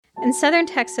In southern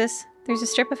Texas, there's a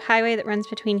strip of highway that runs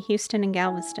between Houston and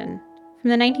Galveston. From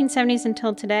the 1970s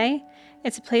until today,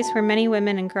 it's a place where many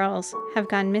women and girls have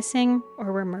gone missing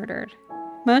or were murdered.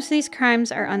 Most of these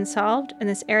crimes are unsolved, and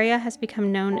this area has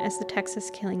become known as the Texas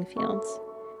Killing Fields.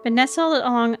 But nestled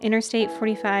along Interstate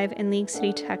 45 in League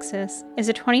City, Texas, is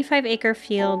a 25-acre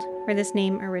field where this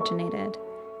name originated.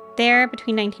 There,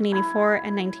 between 1984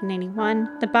 and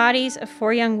 1991, the bodies of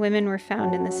 4 young women were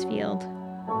found in this field.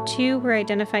 2 were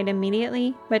identified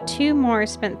immediately, but 2 more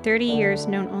spent 30 years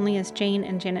known only as Jane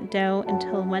and Janet Doe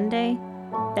until one day,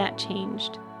 that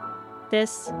changed.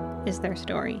 This is their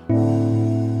story.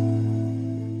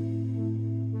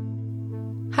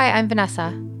 Hi, I'm Vanessa.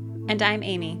 And I'm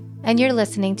Amy. And you're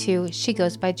listening to She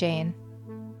Goes by Jane.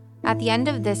 At the end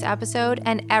of this episode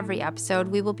and every episode,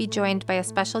 we will be joined by a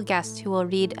special guest who will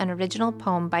read an original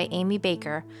poem by Amy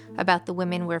Baker about the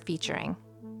women we're featuring.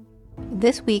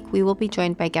 This week, we will be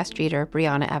joined by guest reader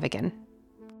Briana Evigan.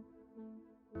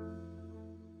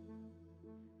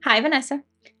 Hi, Vanessa.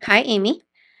 Hi, Amy.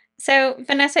 So,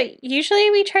 Vanessa,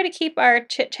 usually we try to keep our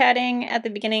chit-chatting at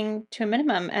the beginning to a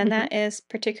minimum, and that is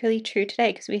particularly true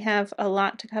today because we have a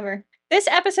lot to cover. This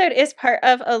episode is part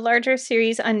of a larger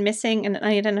series on missing and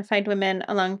unidentified women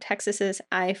along Texas's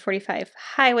I-45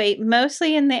 highway,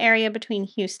 mostly in the area between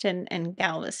Houston and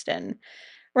Galveston.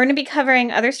 We're going to be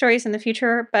covering other stories in the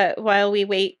future, but while we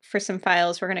wait for some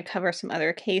files, we're going to cover some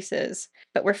other cases.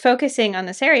 But we're focusing on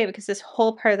this area because this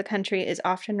whole part of the country is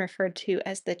often referred to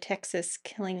as the Texas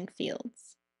Killing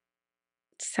Fields.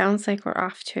 Sounds like we're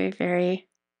off to a very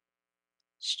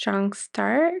strong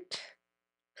start.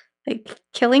 Like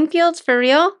killing fields for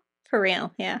real? For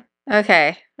real, yeah.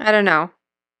 Okay, I don't know.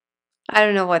 I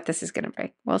don't know what this is going to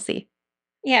bring. We'll see.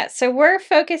 Yeah, so we're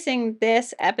focusing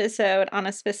this episode on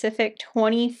a specific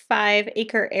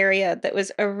 25-acre area that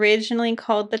was originally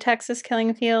called the Texas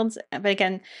Killing Fields. But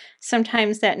again,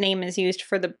 sometimes that name is used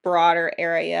for the broader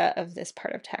area of this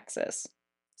part of Texas.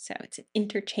 So it's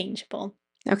interchangeable.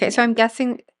 Okay, so I'm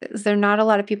guessing, is there not a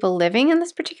lot of people living in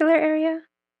this particular area?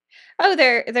 Oh,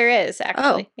 there is,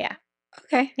 actually. Oh. Yeah.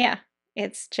 Okay. Yeah.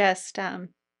 It's just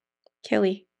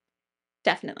Killy.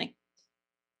 Definitely.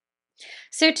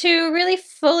 So to really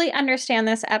fully understand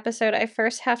this episode, I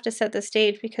first have to set the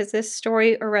stage because this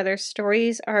story, or rather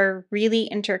stories, are really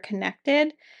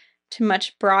interconnected to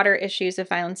much broader issues of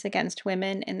violence against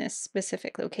women in this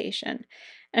specific location.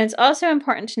 And it's also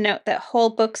important to note that whole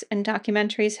books and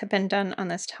documentaries have been done on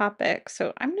this topic.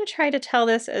 So I'm going to try to tell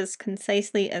this as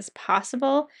concisely as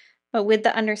possible, but with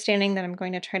the understanding that I'm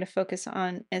going to try to focus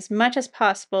on as much as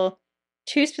possible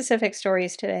 2 specific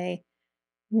stories today.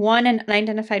 One, an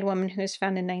unidentified woman who was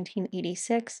found in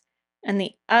 1986, and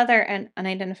the other, an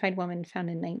unidentified woman found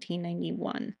in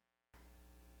 1991.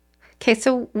 Okay,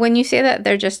 so when you say that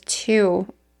they're just 2,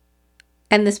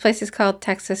 and this place is called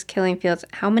Texas Killing Fields,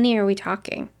 how many are we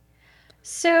talking?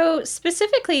 So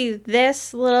specifically,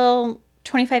 this little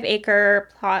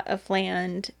 25-acre plot of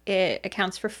land, it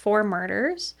accounts for 4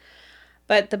 murders.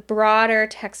 But the broader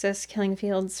Texas Killing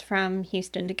Fields from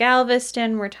Houston to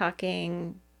Galveston, we're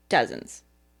talking dozens.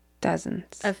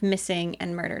 Dozens. Of missing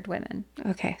and murdered women.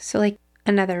 Okay, so like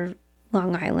another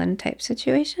Long Island type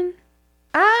situation?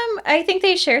 I think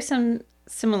they share some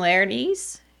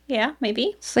similarities. Yeah,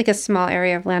 maybe. It's like a small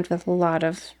area of land with a lot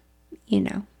of,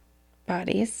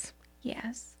 bodies.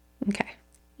 Yes. Okay.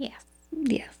 Yes.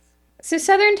 Yes. So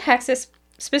southern Texas,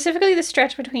 specifically the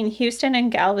stretch between Houston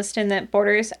and Galveston that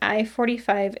borders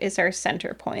I-45, is our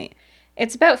center point.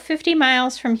 It's about 50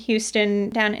 miles from Houston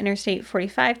down Interstate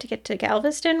 45 to get to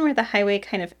Galveston, where the highway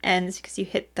kind of ends because you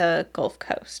hit the Gulf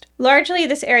Coast. Largely,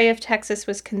 this area of Texas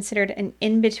was considered an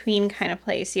in-between kind of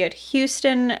place. You had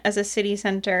Houston as a city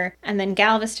center, and then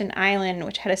Galveston Island,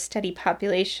 which had a steady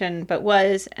population, but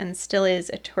was and still is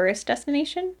a tourist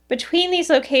destination. Between these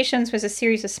locations was a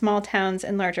series of small towns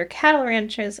and larger cattle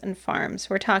ranches and farms.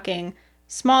 We're talking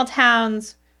small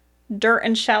towns, dirt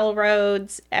and shell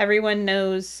roads, everyone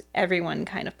knows everyone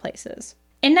kind of places.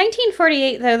 In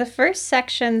 1948, though, the first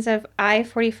sections of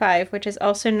I-45, which is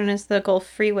also known as the Gulf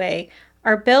Freeway,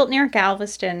 are built near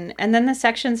Galveston, and then the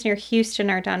sections near Houston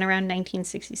are done around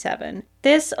 1967.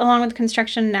 This, along with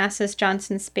construction of NASA's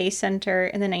Johnson Space Center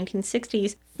in the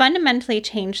 1960s, fundamentally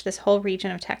changed this whole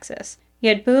region of Texas. You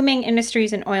had booming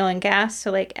industries in oil and gas, so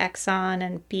like Exxon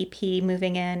and BP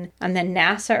moving in, and then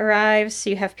NASA arrives, so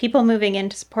you have people moving in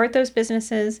to support those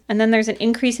businesses, and then there's an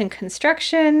increase in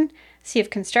construction, so you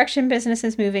have construction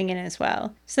businesses moving in as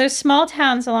well. So those small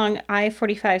towns along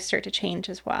I-45 start to change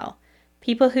as well.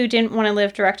 People who didn't want to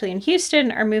live directly in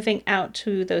Houston are moving out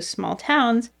to those small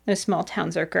towns. Those small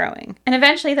towns are growing. And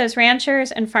eventually those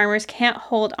ranchers and farmers can't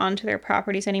hold on to their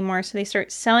properties anymore, so they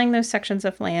start selling those sections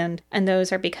of land, and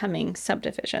those are becoming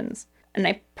subdivisions. And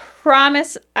I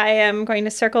promise I am going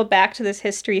to circle back to this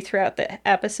history throughout the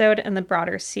episode and the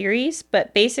broader series,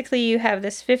 but basically you have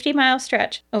this 50-mile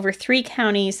stretch over 3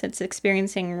 counties that's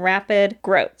experiencing rapid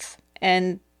growth.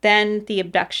 And then the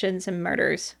abductions and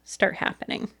murders start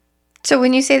happening. So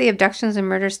when you say the abductions and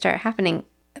murders start happening,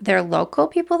 they're local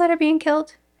people that are being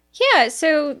killed? Yeah,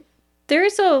 so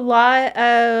there's a lot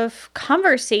of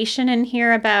conversation in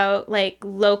here about like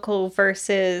local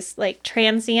versus like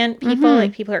transient people,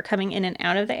 like people who are coming in and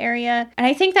out of the area. And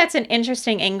I think that's an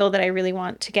interesting angle that I really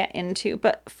want to get into.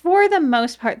 But for the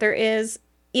most part, there is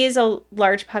a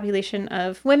large population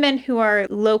of women who are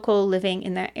local living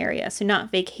in that area, so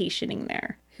not vacationing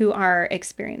there, who are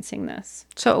experiencing this.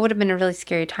 So it would have been a really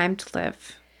scary time to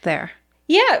live there.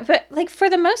 Yeah, but like for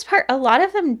the most part, a lot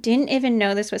of them didn't even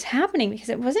know this was happening because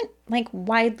it wasn't like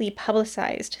widely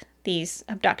publicized, these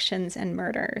abductions and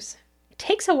murders. It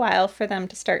takes a while for them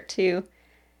to start to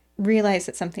realize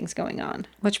that something's going on.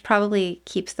 Which probably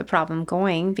keeps the problem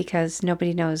going because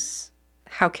nobody knows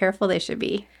how careful they should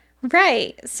be.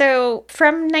 Right. So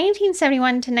from 1971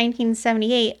 to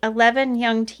 1978, 11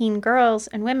 young teen girls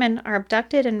and women are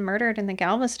abducted and murdered in the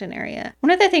Galveston area. One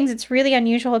of the things that's really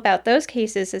unusual about those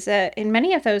cases is that in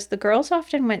many of those, the girls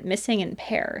often went missing in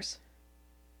pairs.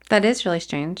 That is really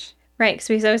strange. Right. Because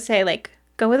we always say, like,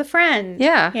 go with a friend.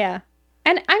 Yeah. Yeah.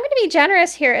 And I'm going to be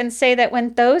generous here and say that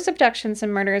when those abductions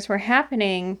and murders were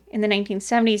happening in the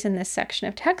 1970s in this section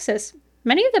of Texas,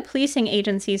 many of the policing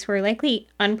agencies were likely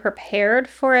unprepared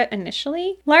for it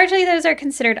initially. Largely, those are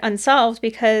considered unsolved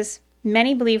because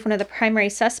many believe one of the primary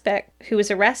suspects who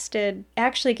was arrested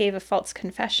actually gave a false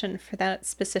confession for that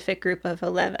specific group of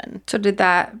 11. So did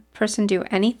that person do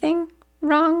anything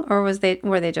wrong, or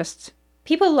were they just...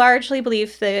 People largely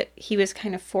believe that he was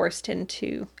kind of forced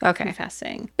into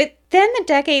confessing. But then the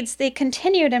decades, they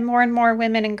continued, and more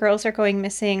women and girls are going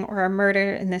missing or are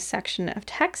murdered in this section of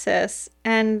Texas.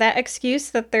 And that excuse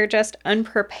that they're just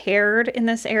unprepared in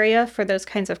this area for those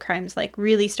kinds of crimes, like,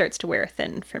 really starts to wear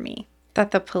thin for me. That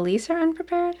the police are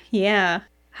unprepared? Yeah.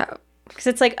 How? Because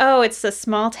it's like, oh, it's a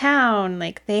small town.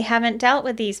 Like, they haven't dealt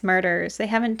with these murders. They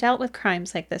haven't dealt with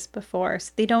crimes like this before,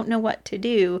 so they don't know what to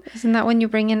do. Isn't that when you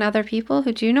bring in other people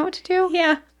who do know what to do?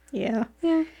 Yeah.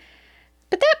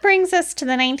 But that brings us to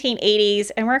the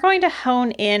 1980s, and we're going to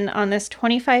hone in on this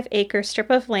 25-acre strip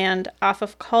of land off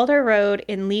of Calder Road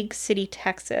in League City,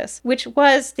 Texas, which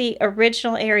was the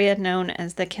original area known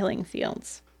as the Killing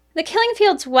Fields. The Killing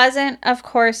Fields wasn't, of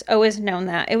course, always known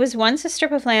that. It was once a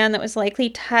strip of land that was likely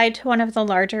tied to one of the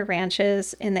larger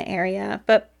ranches in the area,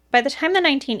 but by the time the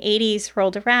 1980s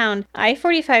rolled around,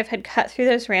 I-45 had cut through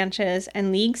those ranches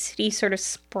and League City sort of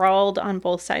sprawled on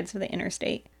both sides of the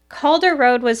interstate. Calder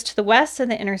Road was to the west of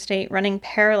the interstate, running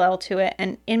parallel to it,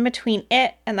 and in between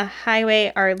it and the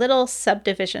highway are little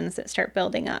subdivisions that start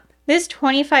building up. This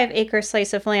 25-acre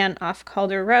slice of land off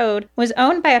Calder Road was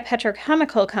owned by a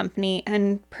petrochemical company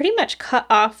and pretty much cut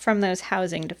off from those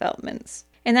housing developments.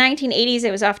 In the 1980s,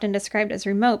 it was often described as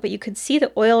remote, but you could see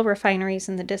the oil refineries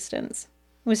in the distance.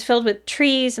 It was filled with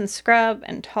trees and scrub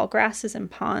and tall grasses and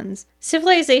ponds.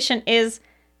 Civilization is,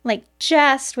 like,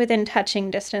 just within touching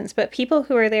distance, but people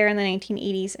who were there in the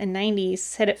 1980s and 90s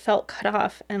said it felt cut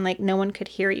off and like no one could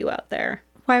hear you out there.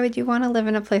 Why would you want to live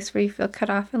in a place where you feel cut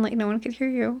off and like no one could hear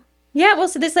you? Yeah, well,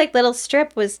 so this like little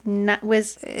strip so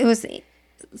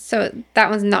that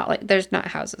one's not like, there's not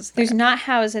houses there. There's not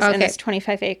houses in this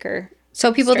 25-acre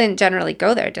So people strip. didn't generally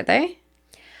go there, did they?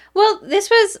 Well, this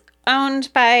was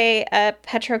owned by a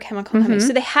petrochemical company,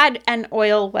 so they had an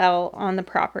oil well on the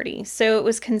property, so it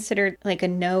was considered like a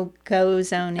no-go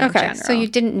zone in general. So you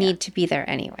didn't need to be there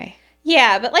anyway.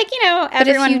 Yeah, but like, you know,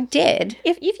 everyone... But if you did...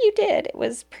 If you did, it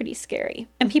was pretty scary.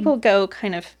 And people go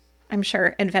kind of, I'm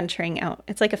sure, adventuring out.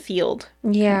 It's like a field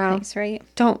kind of place, right?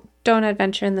 Don't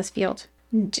adventure in this field.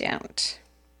 Don't.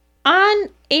 On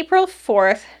April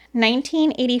 4th,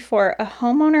 1984, a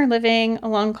homeowner living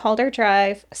along Calder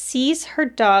Drive sees her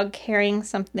dog carrying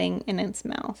something in its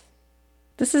mouth.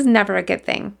 This is never a good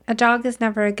thing. A dog is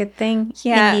never a good thing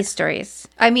in these stories.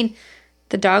 I mean,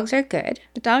 the dogs are good.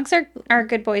 The dogs are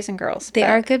good boys and girls. They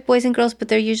are good boys and girls, but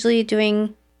they're usually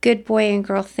doing good boy and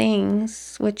girl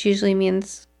things, which usually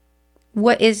means...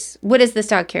 What is this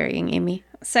dog carrying, Amy?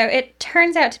 So it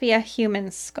turns out to be a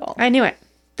human skull. I knew it.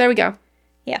 There we go.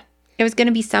 Yeah. It was going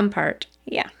to be some part.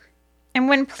 Yeah. And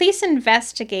when police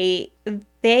investigate,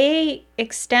 They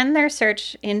extend their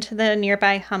search into the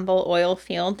nearby Humble oil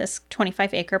field, this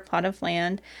 25-acre plot of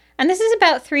land, and this is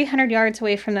about 300 yards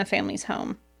away from the family's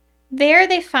home. There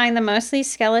they find the mostly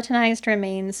skeletonized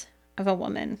remains of a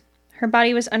woman. Her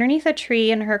body was underneath a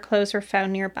tree and her clothes were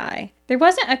found nearby. There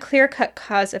wasn't a clear-cut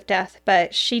cause of death,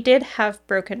 but she did have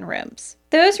broken ribs.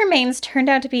 Those remains turned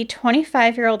out to be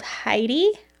 25-year-old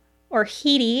Heidi, or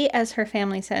Heidi as her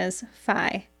family says,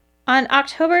 Phi. On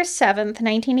October 7th,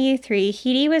 1983,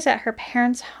 Heidi was at her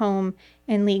parents' home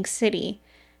in League City.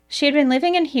 She had been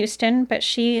living in Houston, but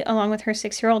she, along with her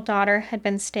 6-year-old daughter, had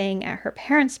been staying at her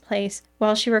parents' place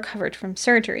while she recovered from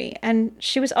surgery. And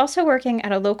she was also working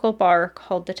at a local bar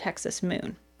called the Texas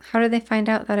Moon. How did they find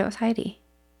out that it was Heidi?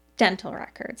 Dental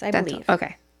records, I believe.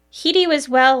 Okay. Heidi was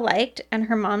well-liked, and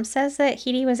her mom says that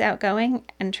Heidi was outgoing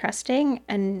and trusting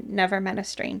and never met a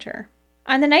stranger.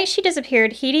 On the night she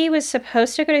disappeared, Heidi was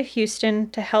supposed to go to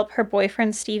Houston to help her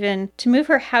boyfriend, Steven, to move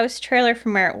her house trailer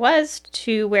from where it was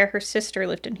to where her sister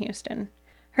lived in Houston.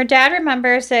 Her dad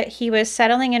remembers that he was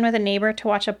settling in with a neighbor to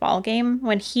watch a ball game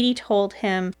when Heidi told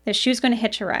him that she was going to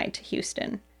hitch a ride to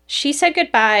Houston. She said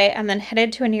goodbye and then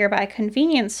headed to a nearby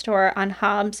convenience store on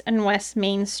Hobbs and West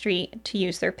Main Street to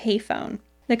use their payphone.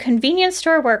 The convenience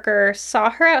store worker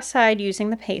saw her outside using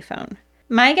the payphone.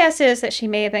 My guess is that she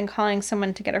may have been calling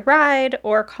someone to get a ride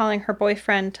or calling her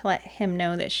boyfriend to let him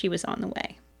know that she was on the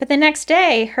way. But the next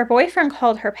day, her boyfriend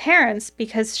called her parents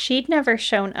because she'd never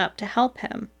shown up to help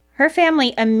him. Her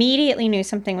family immediately knew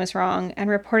something was wrong and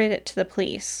reported it to the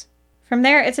police. From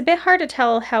there, it's a bit hard to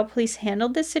tell how police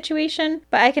handled this situation,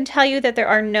 but I can tell you that there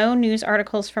are no news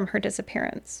articles from her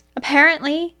disappearance.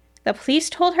 Apparently, the police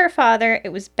told her father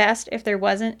it was best if there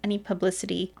wasn't any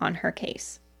publicity on her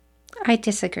case. I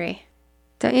disagree.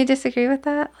 Don't you disagree with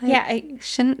that? Yeah.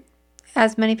 Shouldn't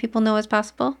as many people know as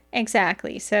possible?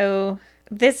 Exactly. So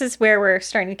this is where we're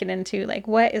starting to get into, like,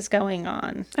 what is going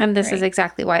on? And this is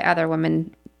exactly why other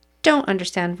women don't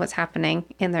understand what's happening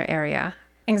in their area.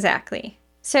 Exactly.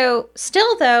 So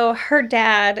still, though, her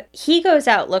dad, he goes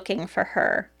out looking for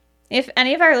her. If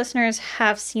any of our listeners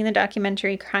have seen the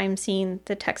documentary Crime Scene,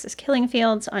 The Texas Killing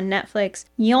Fields on Netflix,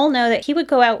 you'll know that he would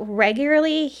go out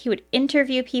regularly, he would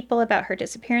interview people about her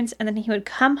disappearance, and then he would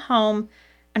come home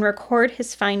and record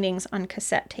his findings on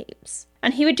cassette tapes.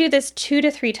 And he would do this 2 to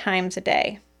 3 times a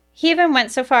day. He even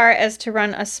went so far as to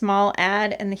run a small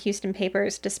ad in the Houston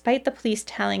papers, despite the police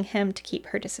telling him to keep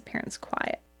her disappearance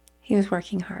quiet. He was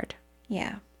working hard.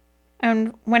 Yeah.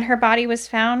 And when her body was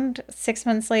found 6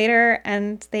 months later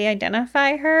and they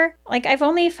identify her, like, I've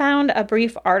only found a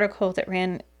brief article that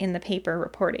ran in the paper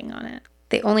reporting on it.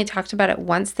 They only talked about it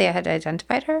once they had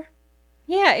identified her?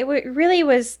 Yeah, it really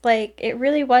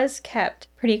was kept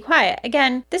pretty quiet.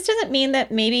 Again, this doesn't mean that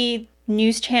maybe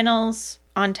news channels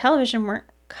on television weren't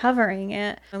covering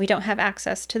it. We don't have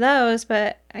access to those,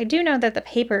 but I do know that the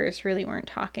papers really weren't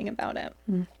talking about it.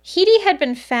 Heidi had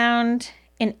been found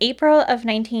in April of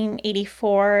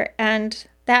 1984, and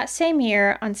that same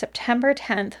year, on September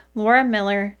 10th, Laura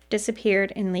Miller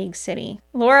disappeared in League City.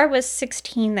 Laura was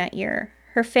 16 that year.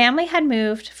 Her family had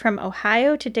moved from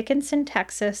Ohio to Dickinson,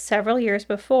 Texas several years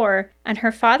before, and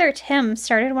her father, Tim,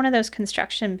 started one of those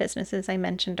construction businesses I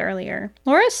mentioned earlier.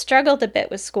 Laura struggled a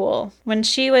bit with school. When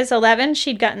she was 11,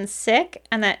 she'd gotten sick,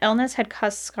 and that illness had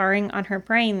caused scarring on her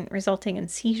brain, resulting in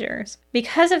seizures.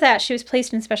 Because of that, she was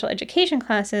placed in special education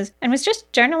classes and was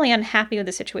just generally unhappy with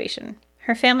the situation.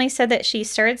 Her family said that she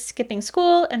started skipping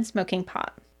school and smoking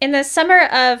pot. In the summer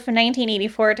of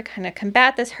 1984, to kind of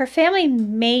combat this, her family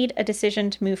made a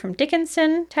decision to move from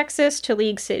Dickinson, Texas, to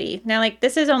League City. Now,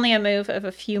 this is only a move of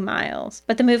a few miles,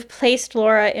 but the move placed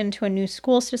Laura into a new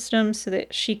school system so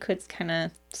that she could kind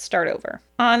of start over.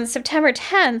 On September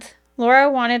 10th, Laura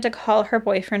wanted to call her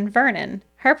boyfriend Vernon.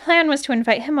 Her plan was to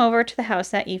invite him over to the house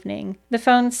that evening. The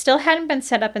phone still hadn't been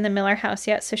set up in the Miller house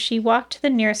yet, so she walked to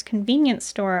the nearest convenience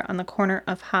store on the corner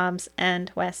of Hobbs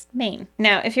and West Main.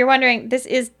 Now, if you're wondering, this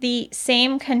is the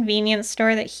same convenience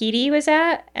store that Heidi was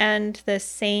at and the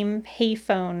same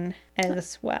payphone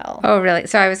as well. Oh, really?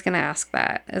 So I was going to ask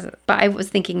that. But I was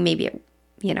thinking maybe,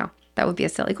 that would be a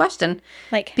silly question.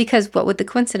 Because what would the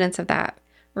coincidence of that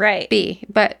be?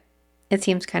 But it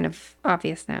seems kind of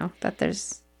obvious now that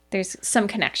there's some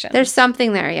connection. There's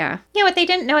something there, yeah. Yeah, what they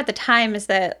didn't know at the time is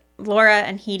that Laura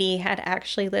and Heidi had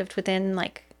actually lived within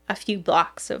a few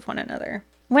blocks of one another.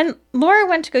 When Laura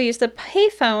went to go use the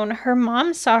payphone, her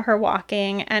mom saw her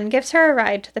walking and gives her a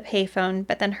ride to the payphone,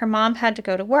 but then her mom had to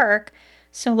go to work,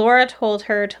 so Laura told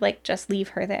her to just leave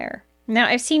her there. Now,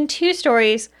 I've seen 2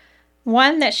 stories,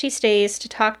 one that she stays to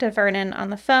talk to Vernon on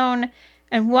the phone,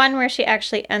 and one where she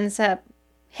actually ends up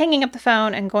hanging up the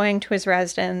phone and going to his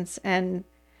residence and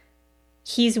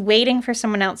he's waiting for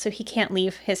someone else, so he can't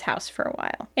leave his house for a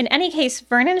while. In any case,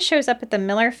 Vernon shows up at the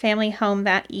Miller family home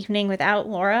that evening without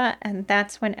Laura, and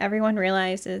that's when everyone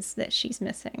realizes that she's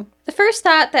missing. The first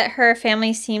thought that her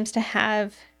family seems to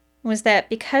have was that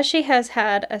because she has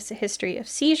had a history of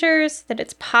seizures, that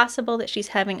it's possible that she's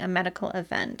having a medical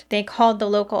event. They called the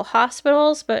local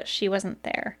hospitals, but she wasn't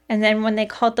there. And then when they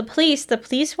called the police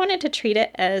wanted to treat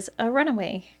it as a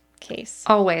runaway case.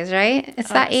 Always, right? It's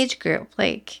Always. That age group.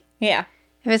 Like, yeah.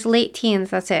 If it's late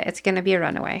teens, that's it. It's going to be a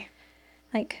runaway.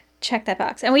 Like, check that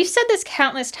box. And we've said this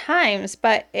countless times,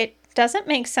 but it doesn't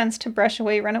make sense to brush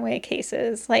away runaway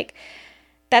cases. Like,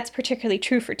 that's particularly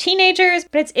true for teenagers,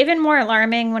 but it's even more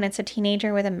alarming when it's a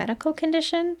teenager with a medical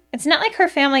condition. It's not like her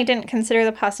family didn't consider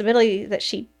the possibility that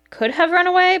she could have run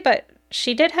away, but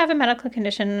she did have a medical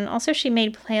condition, and also she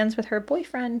made plans with her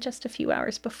boyfriend just a few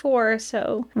hours before,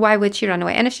 so... Why would she run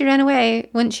away? And if she ran away,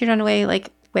 wouldn't she run away, like,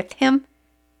 with him?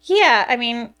 Yeah, I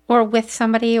mean... Or with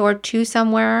somebody, or to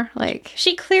somewhere, like...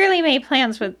 She clearly made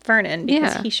plans with Vernon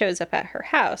because he shows up at her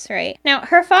house, right? Now,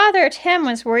 her father, Tim,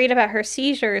 was worried about her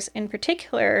seizures in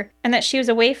particular, and that she was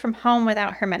away from home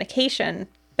without her medication.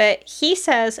 But he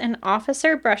says an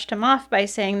officer brushed him off by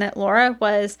saying that Laura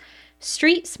was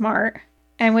street smart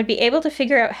and would be able to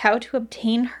figure out how to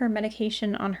obtain her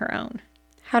medication on her own.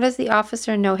 How does the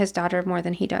officer know his daughter more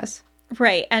than he does?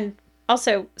 Right, and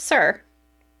also, sir...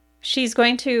 She's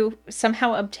going to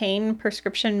somehow obtain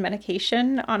prescription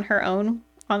medication on her own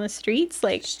on the streets,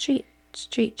 like street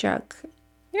drug.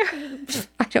 Yeah,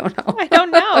 I don't know. I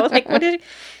don't know. Like, what did?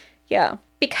 Yeah.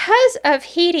 Because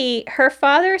of Heidi, her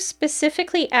father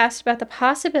specifically asked about the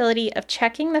possibility of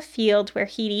checking the field where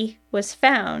Heidi was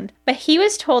found, but he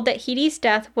was told that Heidi's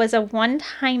death was a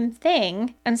one-time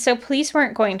thing, and so police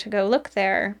weren't going to go look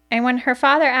there. And when her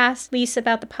father asked police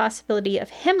about the possibility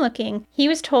of him looking, he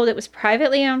was told it was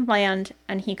privately owned land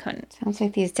and he couldn't. Sounds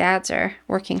like these dads are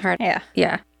working hard. Yeah.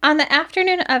 Yeah. On the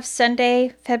afternoon of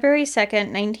Sunday, February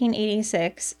 2nd,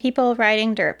 1986, people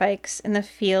riding dirt bikes in the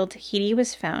field Heidi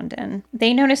was found in.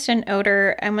 They noticed an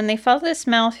odor, and when they followed the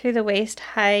smell through the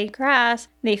waist-high grass,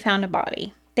 they found a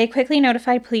body. They quickly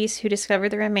notified police, who discovered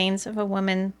the remains of a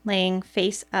woman laying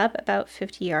face up about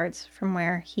 50 yards from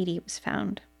where Heidi was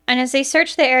found. And as they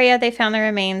searched the area, they found the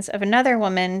remains of another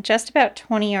woman just about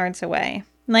 20 yards away.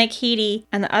 Like Heidi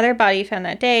and the other body found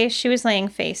that day, she was laying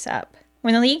face up.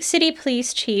 When the League City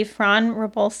Police Chief, Ron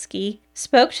Robolski,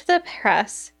 spoke to the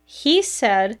press, he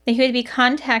said that he would be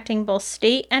contacting both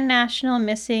state and national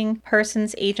missing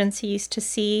persons agencies to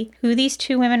see who these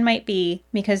two women might be,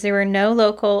 because there were no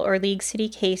local or League City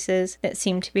cases that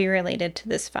seemed to be related to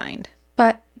this find.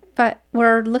 But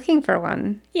we're looking for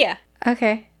one. Yeah.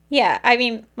 Okay. Yeah, I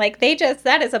mean, like,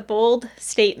 that is a bold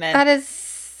statement. That is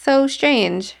so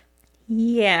strange.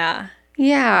 Yeah.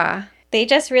 Yeah. They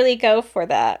just really go for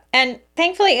that. And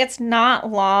thankfully, it's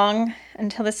not long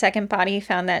until the second body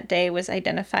found that day was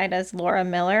identified as Laura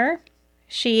Miller.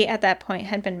 She, at that point,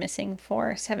 had been missing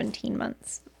for 17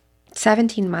 months.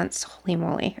 17 months? Holy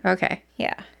moly. Okay.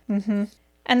 Yeah. Mm-hmm.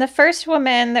 And the first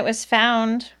woman that was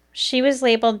found, she was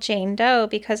labeled Jane Doe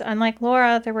because, unlike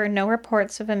Laura, there were no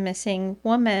reports of a missing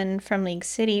woman from League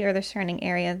City or the surrounding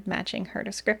area matching her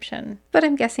description. But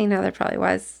I'm guessing now there probably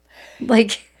was.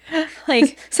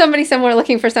 Like somebody somewhere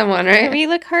looking for someone, right? Maybe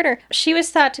look harder. She was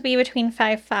thought to be between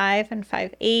 5'5" and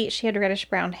 5'8". She had reddish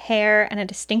brown hair and a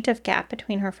distinctive gap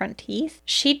between her front teeth.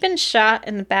 She'd been shot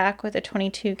in the back with a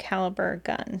 .22 caliber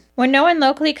gun. When no one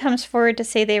locally comes forward to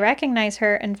say they recognize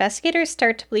her, investigators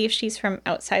start to believe she's from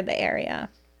outside the area.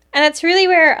 And that's really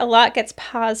where a lot gets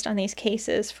paused on these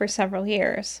cases for several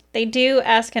years. They do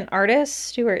ask an artist,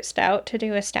 Stuart Stout, to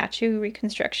do a statue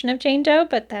reconstruction of Jane Doe,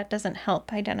 but that doesn't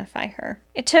help identify her.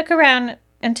 It took around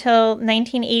until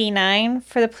 1989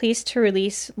 for the police to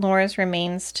release Laura's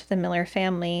remains to the Miller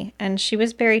family, and she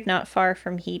was buried not far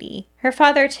from Heidi. Her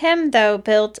father, Tim, though,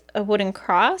 built a wooden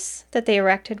cross that they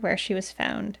erected where she was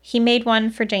found. He made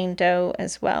one for Jane Doe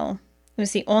as well. It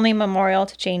was the only memorial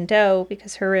to Jane Doe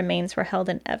because her remains were held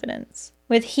in evidence.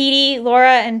 With Heidi,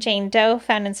 Laura, and Jane Doe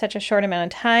found in such a short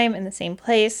amount of time in the same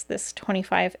place, this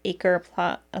 25-acre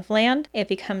plot of land, it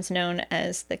becomes known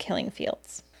as the Killing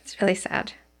Fields. It's really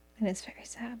sad. It is very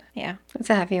sad. Yeah. It's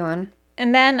a heavy one.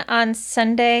 And then on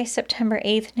Sunday, September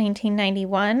 8th,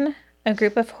 1991, A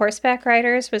group of horseback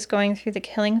riders was going through the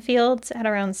killing fields at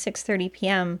around 6:30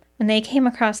 p.m. when they came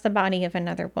across the body of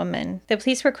another woman. The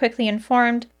police were quickly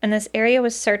informed, and this area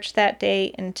was searched that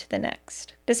day into the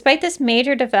next. Despite this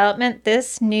major development,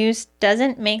 this news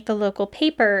doesn't make the local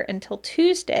paper until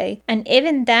Tuesday, and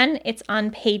even then, it's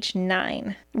on page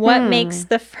 9. What makes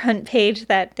the front page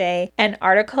that day? An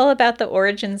article about the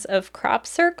origins of crop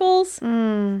circles.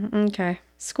 Okay.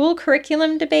 School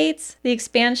curriculum debates, the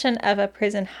expansion of a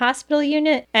prison hospital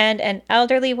unit, and an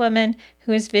elderly woman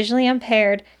who is visually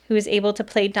impaired who is able to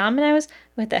play dominoes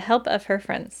with the help of her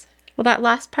friends. Well, that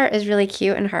last part is really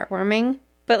cute and heartwarming.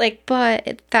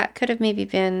 But that could have maybe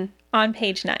been on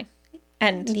page 9.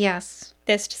 And yes,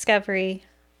 this discovery,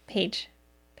 page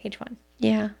 1.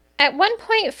 Yeah. At one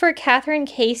point for Catherine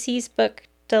Casey's book,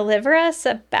 Deliver Us,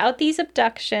 about these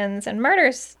abductions and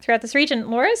murders throughout this region,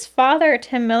 Laura's father,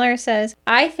 Tim Miller, says,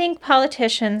 I think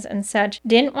politicians and such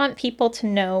didn't want people to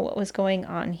know what was going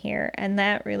on here. And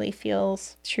that really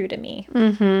feels true to me.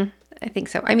 I think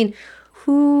so. I mean,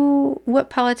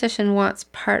 what politician wants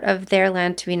part of their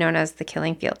land to be known as the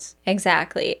killing fields?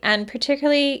 Exactly. And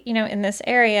particularly, in this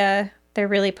area, they're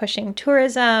really pushing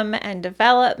tourism and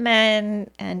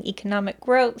development and economic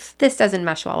growth. This doesn't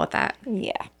mesh well with that.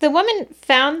 Yeah. The woman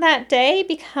found that day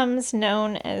becomes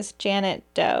known as Janet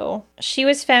Doe. She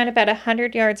was found about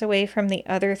 100 yards away from the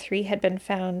other 3 had been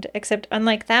found, except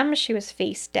unlike them, she was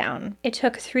face down. It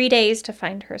took 3 days to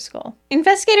find her skull.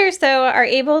 Investigators, though, are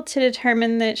able to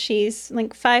determine that she's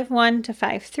 5'1" to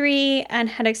 5'3" and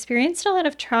had experienced a lot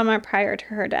of trauma prior to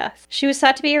her death. She was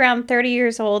thought to be around 30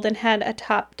 years old and had a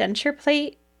top denture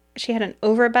plate. She had an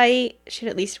overbite. She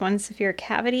had at least one severe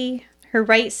cavity. Her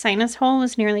right sinus hole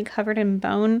was nearly covered in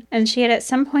bone, and she had at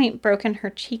some point broken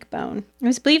her cheekbone. It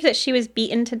was believed that she was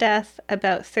beaten to death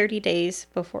about 30 days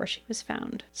before she was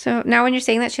found. So now when you're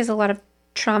saying that she has a lot of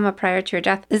trauma prior to her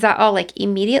death, is that all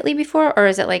immediately before, or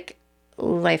is it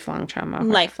lifelong trauma?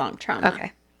 Lifelong trauma.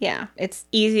 Okay. Yeah. It's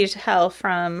easy to tell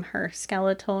from her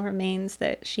skeletal remains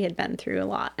that she had been through a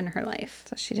lot in her life.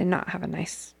 So she did not have a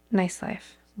nice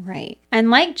life. Right.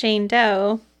 And like Jane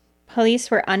Doe,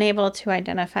 police were unable to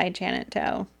identify Janet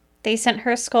Doe. They sent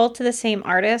her skull to the same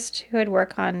artist who had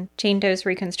worked on Jane Doe's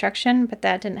reconstruction, but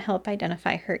that didn't help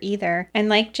identify her either. And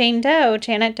like Jane Doe,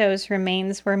 Janet Doe's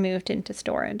remains were moved into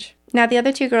storage. Now, the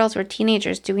other 2 girls were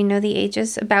teenagers. Do we know the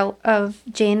ages of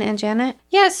Jane and Janet?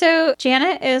 Yeah, so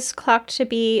Janet is clocked to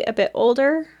be a bit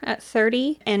older at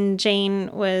 30, and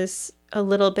Jane was a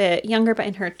little bit younger, but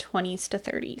in her 20s to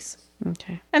 30s.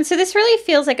 Okay. And so this really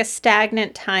feels like a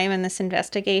stagnant time in this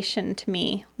investigation to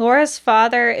me. Laura's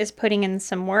father is putting in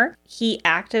some work. He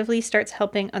actively starts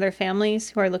helping other families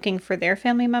who are looking for their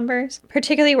family members,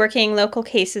 particularly working local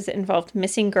cases that involved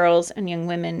missing girls and young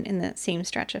women in that same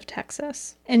stretch of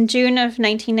Texas. In June of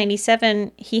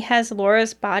 1997, he has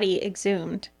Laura's body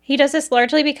exhumed. He does this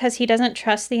largely because he doesn't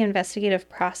trust the investigative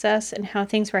process and how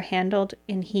things were handled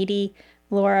in Heidi,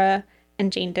 Laura,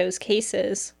 and Jane Doe's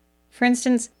cases. For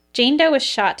instance, Jane Doe was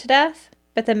shot to death,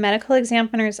 but the medical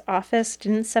examiner's office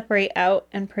didn't separate out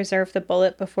and preserve the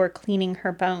bullet before cleaning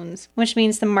her bones, which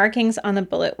means the markings on the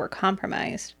bullet were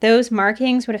compromised. Those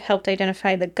markings would have helped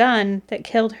identify the gun that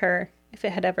killed her if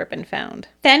it had ever been found.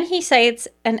 Then he cites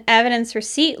an evidence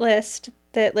receipt list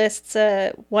that lists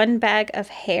 1 bag of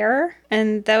hair,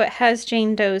 and though it has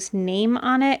Jane Doe's name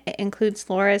on it, it includes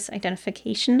Laura's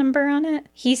identification number on it.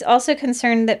 He's also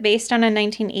concerned that based on a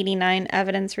 1989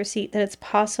 evidence receipt that it's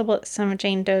possible that some of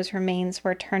Jane Doe's remains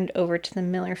were turned over to the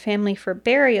Miller family for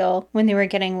burial when they were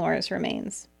getting Laura's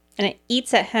remains. And it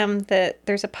eats at him that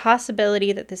there's a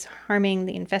possibility that this is harming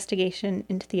the investigation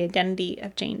into the identity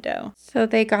of Jane Doe. So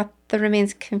they got the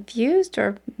remains confused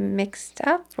or mixed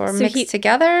up or mixed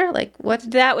together?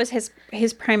 What? That was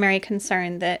his primary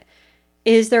concern, that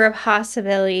is there a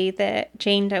possibility that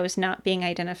Jane Doe is not being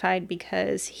identified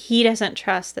because he doesn't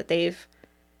trust that they've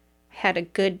had a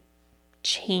good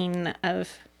chain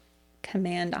of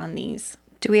command on these.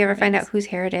 Do we ever find out whose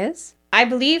hair it is? I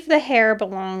believe the hair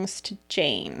belongs to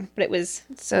Jane, but it was...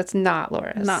 So it's not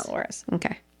Laura's. Not Laura's.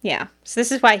 Okay. Yeah. So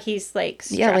this is why he's,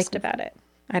 stressed about it.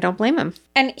 I don't blame him.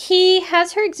 And he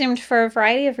has her exhumed for a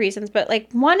variety of reasons, but,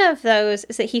 one of those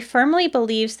is that he firmly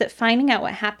believes that finding out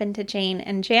what happened to Jane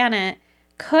and Janet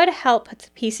could help put the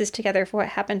pieces together for what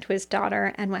happened to his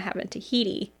daughter and what happened to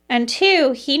Heidi. And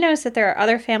 2, he knows that there are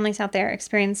other families out there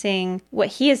experiencing what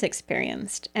he has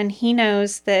experienced. And he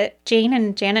knows that Jane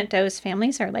and Janet Doe's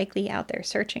families are likely out there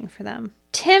searching for them.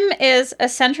 Tim is a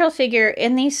central figure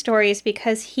in these stories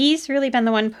because he's really been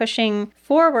the one pushing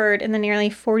forward in the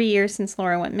nearly 40 years since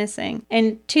Laura went missing.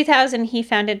 In 2000, he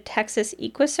founded Texas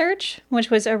EquiSearch, which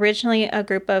was originally a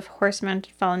group of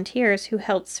horse-mounted volunteers who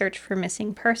helped search for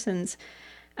missing persons.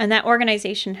 And that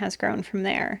organization has grown from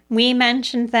there. We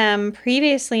mentioned them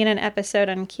previously in an episode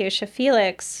on Keosha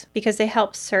Felix because they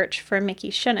helped search for Mickey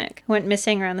Shunick, who went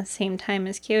missing around the same time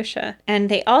as Keosha. And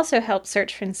they also helped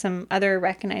search for some other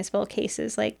recognizable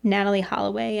cases like Natalie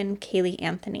Holloway and Kaylee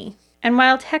Anthony. And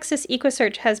while Texas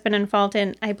EquiSearch has been involved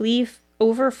in, I believe,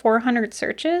 over 400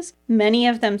 searches, many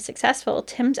of them successful,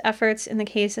 Tim's efforts in the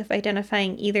case of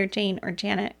identifying either Jane or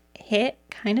Janet hit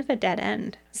kind of a dead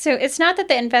end. So it's not that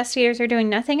the investigators are doing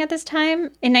nothing at this time.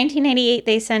 In 1998,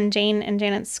 they send Jane and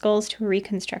Janet's skulls to a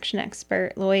reconstruction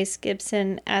expert, Lois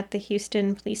Gibson, at the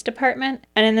Houston Police Department.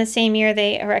 And in the same year,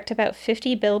 they erect about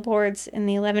 50 billboards in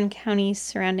the 11 counties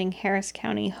surrounding Harris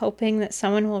County, hoping that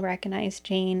someone will recognize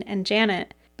Jane and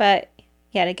Janet. But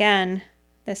yet again,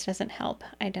 this doesn't help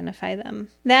identify them.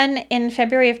 Then in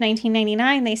February of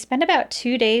 1999, they spend about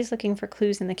 2 days looking for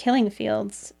clues in the killing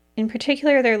fields. In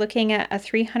particular, they're looking at a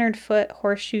 300-foot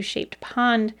horseshoe-shaped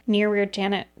pond near where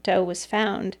Janet Doe was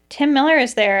found. Tim Miller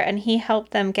is there, and he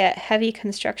helped them get heavy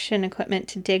construction equipment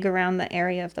to dig around the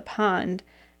area of the pond.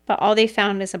 But all they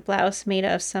found is a blouse made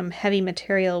of some heavy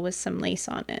material with some lace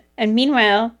on it. And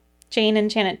meanwhile, Jane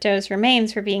and Janet Doe's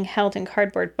remains were being held in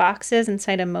cardboard boxes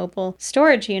inside a mobile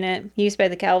storage unit used by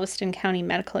the Galveston County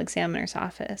Medical Examiner's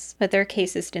Office. But their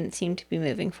cases didn't seem to be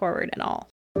moving forward at all.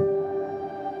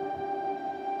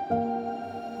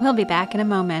 We'll be back in a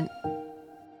moment.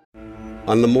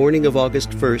 On the morning of August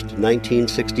 1st,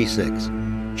 1966,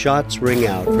 shots ring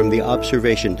out from the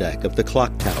observation deck of the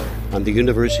clock tower on the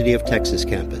University of Texas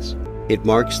campus. It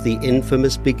marks the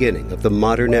infamous beginning of the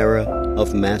modern era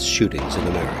of mass shootings in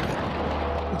America.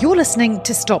 You're listening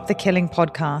to Stop the Killing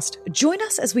podcast. Join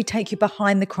us as we take you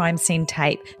behind the crime scene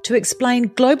tape to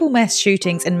explain global mass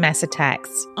shootings and mass attacks.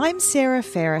 I'm Sarah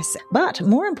Ferris, but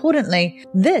more importantly,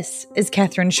 this is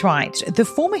Catherine Schweit, the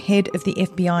former head of the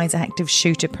FBI's active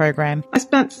shooter program. I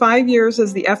spent 5 years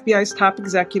as the FBI's top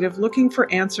executive looking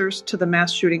for answers to the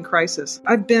mass shooting crisis.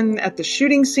 I've been at the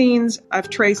shooting scenes,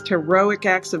 I've traced heroic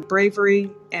acts of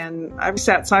bravery, and I've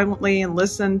sat silently and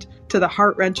listened to the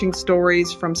heart-wrenching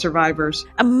stories from survivors.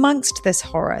 Amongst this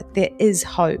horror, there is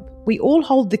hope. We all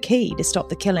hold the key to stop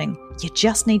the killing. You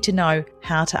just need to know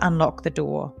how to unlock the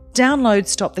door. Download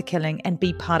Stop the Killing and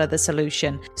be part of the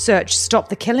solution. Search Stop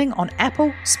the Killing on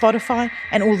Apple, Spotify,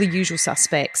 and all the usual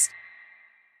suspects.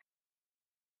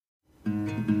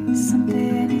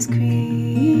 Something is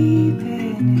creeping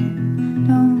in.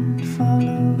 Don't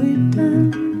follow it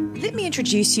down. Let me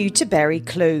introduce you to Barry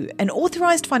Clew, an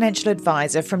authorised financial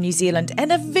advisor from New Zealand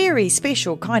and a very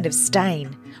special kind of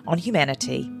stain on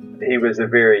humanity. He was a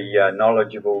very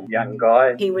knowledgeable young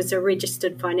guy. He was a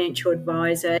registered financial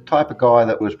advisor. Type of guy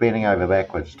that was bending over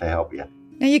backwards to help you.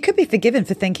 Now, you could be forgiven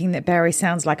for thinking that Barry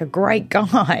sounds like a great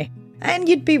guy, and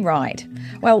you'd be right.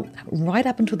 Well, right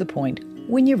up until the point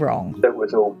when you're wrong. It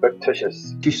was all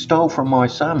fictitious. You stole from my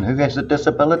son who has a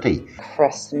disability.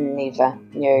 Chris never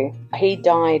knew. He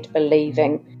died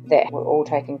believing that we're all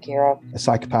taken care of. A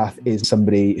psychopath is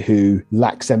somebody who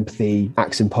lacks empathy,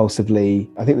 acts impulsively.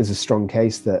 I think there's a strong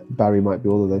case that Barry might be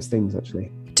all of those things, actually.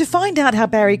 To find out how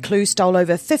Barry Clew stole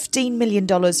over $15 million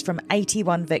from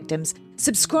 81 victims,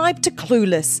 subscribe to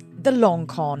Clueless, The Long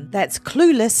Con. That's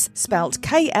Clueless, spelt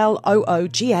Klooghless.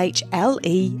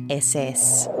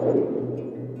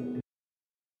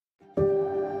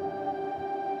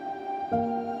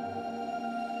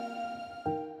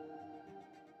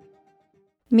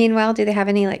 Meanwhile, do they have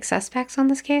any, suspects on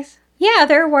this case? Yeah,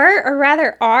 there were, or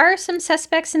rather are, some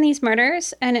suspects in these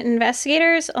murders, and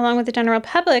investigators, along with the general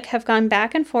public, have gone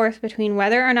back and forth between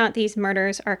whether or not these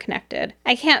murders are connected.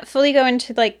 I can't fully go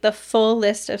into, the full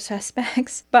list of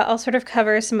suspects, but I'll sort of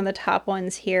cover some of the top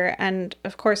ones here, and,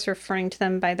 of course, referring to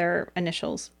them by their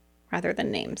initials rather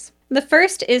than names. The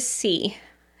first is C.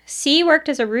 C worked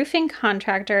as a roofing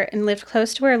contractor and lived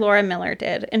close to where Laura Miller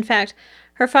did. In fact,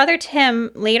 her father, Tim,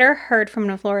 later heard from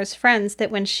one of Laura's friends that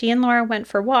when she and Laura went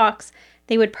for walks,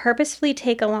 they would purposefully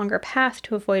take a longer path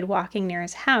to avoid walking near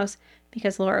his house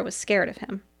because Laura was scared of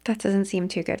him. That doesn't seem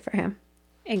too good for him.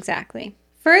 Exactly.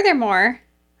 Furthermore,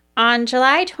 on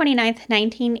July 29th,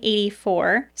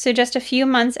 1984, so just a few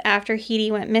months after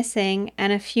Heidi went missing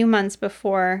and a few months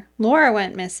before Laura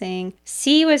went missing,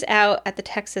 C was out at the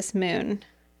Texas Moon.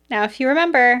 Now, if you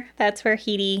remember, that's where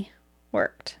Heidi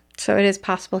worked. So it is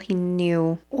possible he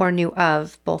knew or knew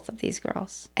of both of these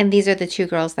girls. And these are the two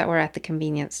girls that were at the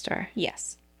convenience store.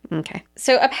 Yes. Okay.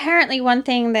 So apparently one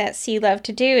thing that C loved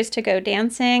to do is to go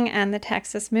dancing, and the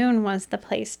Texas Moon was the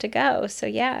place to go. So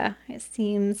yeah, it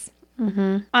seems...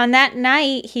 Mm-hmm. On that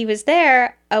night he was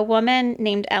there, a woman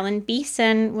named Ellen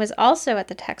Beeson was also at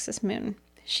the Texas Moon.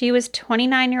 She was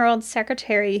 29-year-old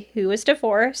secretary who was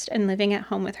divorced and living at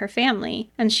home with her family.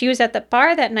 And she was at the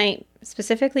bar that night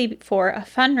specifically for a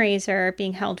fundraiser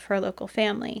being held for a local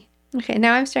family. Okay,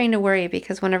 now I'm starting to worry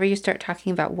because whenever you start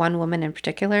talking about one woman in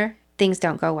particular, things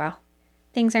don't go well.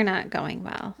 Things are not going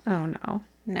well. Oh, no.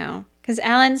 No. Because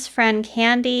Ellen's friend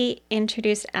Candy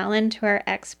introduced Ellen to her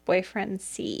ex-boyfriend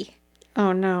C.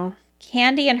 Oh, no.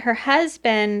 Candy and her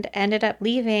husband ended up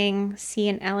leaving C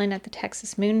and Ellen at the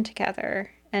Texas Moon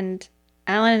together. And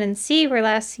Ellen and C were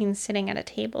last seen sitting at a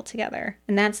table together.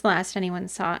 And that's the last anyone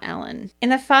saw Ellen. In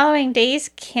the following days,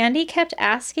 Candy kept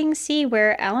asking C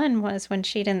where Ellen was when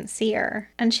she didn't see her.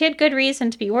 And she had good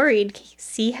reason to be worried.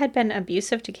 C had been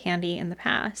abusive to Candy in the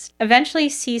past. Eventually,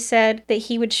 C said that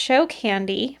he would show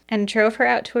Candy and drove her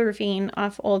out to a ravine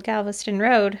off Old Galveston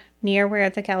Road, near where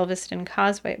the Galveston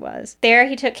Causeway was. There,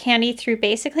 he took Candy through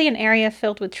basically an area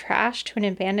filled with trash to an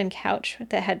abandoned couch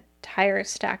that had tires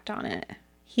stacked on it.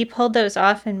 He pulled those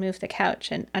off and moved the couch,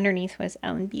 and underneath was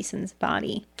Ellen Beeson's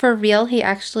body. For real, he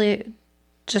actually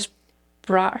just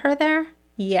brought her there?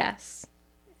 Yes.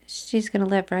 She's gonna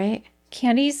live, right?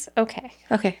 Candy's okay.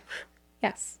 Okay.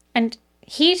 Yes. And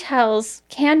he tells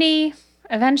Candy,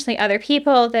 eventually other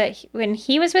people, that when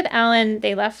he was with Ellen,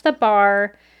 they left the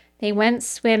bar. They went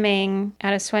swimming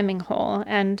at a swimming hole,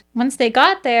 and once they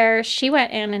got there, she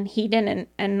went in and he didn't.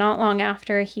 And not long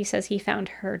after, he says he found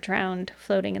her drowned,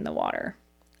 floating in the water.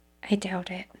 I doubt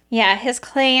it. Yeah, his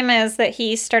claim is that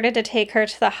he started to take her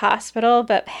to the hospital,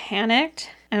 but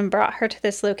panicked and brought her to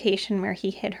this location where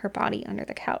he hid her body under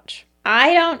the couch.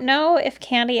 I don't know if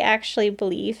Candy actually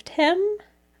believed him,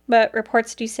 but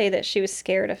reports do say that she was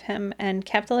scared of him and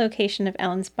kept the location of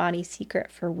Ellen's body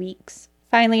secret for weeks.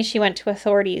 Finally, she went to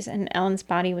authorities, and Ellen's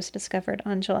body was discovered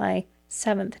on July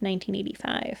 7th,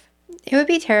 1985. It would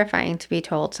be terrifying to be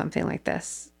told something like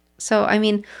this. So, I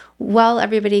mean, while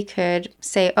everybody could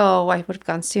say, oh, I would have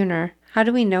gone sooner, how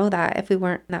do we know that if we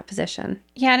weren't in that position?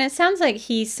 Yeah, and it sounds like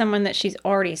he's someone that she's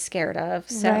already scared of.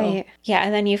 So, right. Yeah,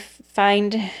 and then you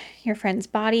find your friend's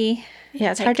body.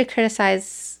 Yeah, it's hard to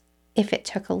criticize if it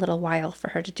took a little while for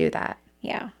her to do that.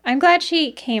 Yeah. I'm glad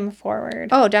she came forward.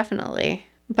 Oh, definitely.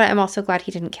 But I'm also glad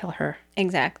he didn't kill her.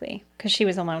 Exactly, because she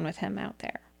was alone with him out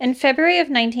there. In February of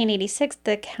 1986,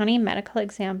 the county medical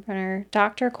examiner,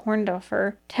 Dr.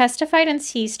 Korndorfer, testified in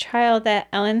C's trial that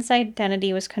Ellen's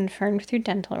identity was confirmed through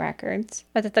dental records,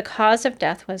 but that the cause of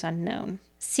death was unknown.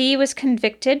 C was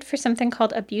convicted for something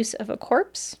called abuse of a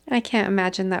corpse. I can't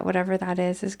imagine that whatever that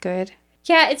is good.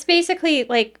 Yeah, it's basically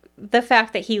like the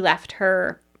fact that he left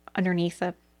her underneath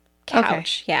a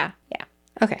couch. Okay. Yeah.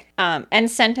 Okay. And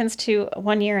sentenced to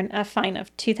 1 year and a fine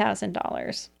of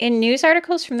 $2,000. In news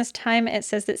articles from this time, it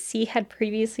says that C had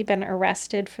previously been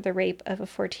arrested for the rape of a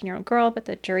 14-year-old girl, but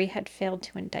the jury had failed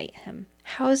to indict him.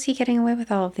 How is he getting away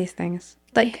with all of these things?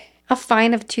 Like a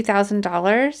fine of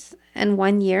 $2,000 and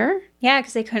 1 year? Yeah,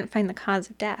 because they couldn't find the cause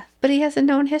of death. But he has a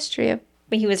known history of...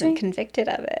 But he wasn't convicted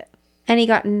of it. And he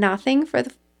got nothing for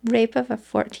the rape of a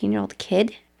 14-year-old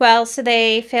kid? Well, so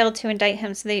they failed to indict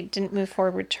him, so they didn't move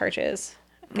forward with charges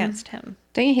against him.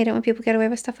 Don't you hate it when people get away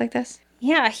with stuff like this?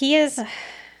 Yeah, he is...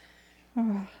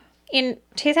 In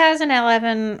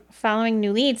 2011, following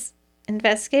new leads,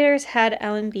 investigators had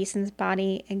Ellen Beeson's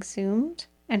body exhumed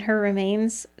and her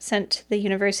remains sent to the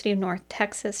University of North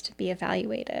Texas to be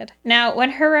evaluated. Now,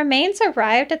 when her remains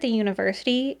arrived at the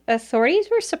university, authorities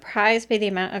were surprised by the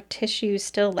amount of tissue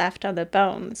still left on the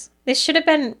bones. This should have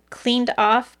been cleaned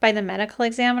off by the medical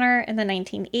examiner in the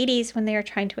 1980s when they were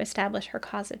trying to establish her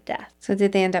cause of death. So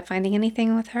did they end up finding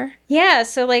anything with her? Yeah,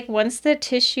 so once the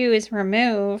tissue is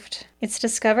removed, it's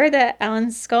discovered that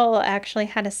Ellen's skull actually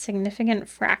had a significant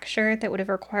fracture that would have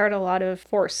required a lot of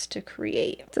force to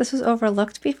create. This was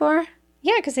overlooked before?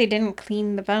 Yeah, because they didn't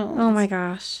clean the bones. Oh my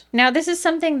gosh. Now, this is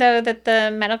something, though, that the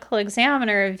medical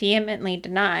examiner vehemently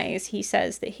denies. He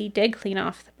says that he did clean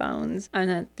off the bones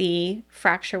and that the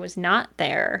fracture was not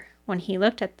there when he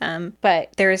looked at them.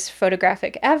 But there is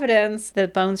photographic evidence. The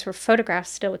bones were photographed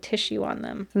still with tissue on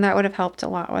them. And that would have helped a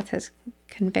lot with his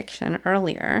conviction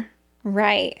earlier.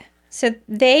 Right. So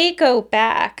they go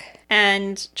back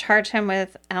and charge him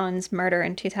with Ellen's murder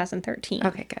in 2013.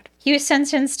 Okay, good. He was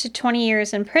sentenced to 20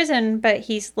 years in prison, but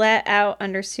he's let out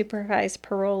under supervised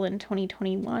parole in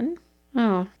 2021.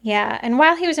 Oh. Yeah, and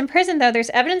while he was in prison, though, there's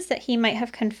evidence that he might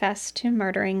have confessed to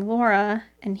murdering Laura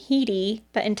and Heidi.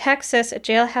 But in Texas, a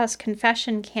jailhouse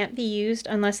confession can't be used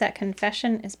unless that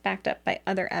confession is backed up by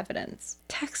other evidence.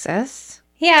 Texas?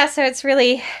 Yeah, so it's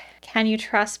really, can you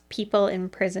trust people in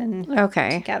prison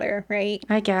together, right?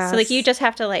 I guess. So, like, you just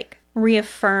have to, like,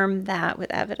 reaffirm that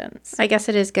with evidence. I guess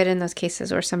it is good in those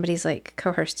cases where somebody's, like,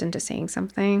 coerced into saying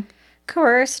something.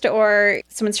 Coerced, or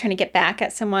someone's trying to get back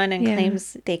at someone and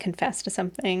claims they confessed to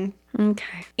something.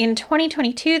 Okay. In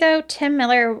 2022, though, Tim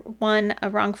Miller won a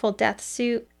wrongful death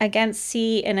suit against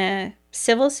C in a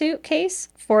civil suit case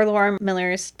for Laura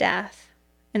Miller's death.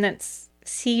 And that's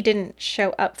C didn't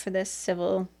show up for this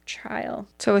civil trial.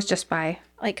 So it was just by...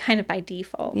 like, kind of by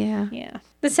default. Yeah. Yeah.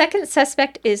 The second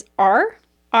suspect is R.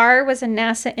 R was a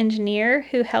NASA engineer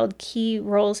who held key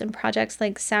roles in projects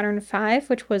like Saturn V,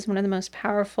 which was one of the most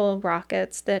powerful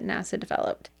rockets that NASA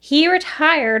developed. He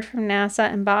retired from NASA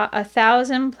and bought a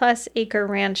 1,000+ acre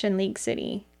ranch in League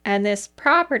City. And this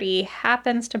property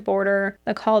happens to border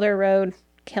the Calder Road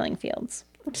killing fields.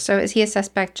 So is he a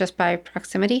suspect just by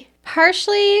proximity?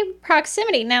 Partially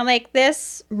proximity. Now, like,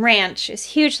 this ranch is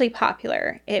hugely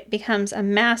popular. It becomes a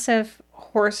massive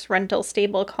horse rental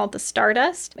stable called the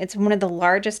Stardust. It's one of the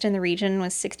largest in the region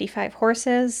with 65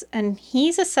 horses, and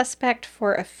he's a suspect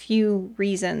for a few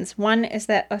reasons. One is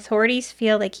that authorities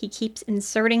feel like he keeps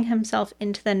inserting himself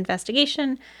into the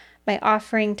investigation by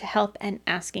offering to help and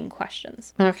asking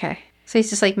questions. Okay. So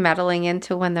he's just, like, meddling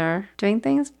into when they're doing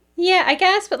things? Yeah, I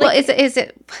guess, but, like... Well, is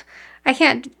it... I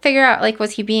can't figure out, like,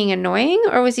 was he being annoying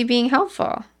or was he being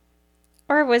helpful?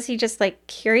 Or was he just, like,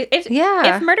 curious?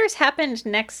 If murders happened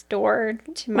next door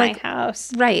to my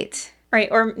house. Right. Right,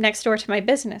 or next door to my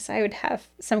business, I would have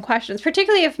some questions.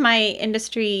 Particularly if my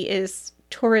industry is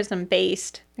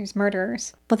tourism-based. There's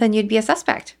murderers. Well, then you'd be a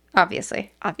suspect,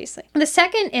 obviously. Obviously. The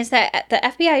second is that the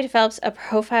FBI develops a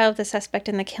profile of the suspect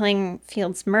in the Killing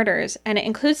Fields murders, and it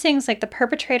includes things like the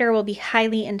perpetrator will be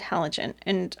highly intelligent,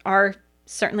 and our...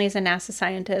 certainly as a NASA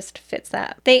scientist fits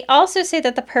that. They also say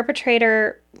that the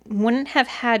perpetrator wouldn't have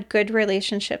had good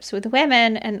relationships with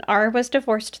women, and R was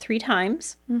divorced 3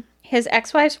 times. His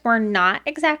ex-wives were not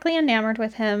exactly enamored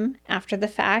with him after the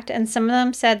fact, and some of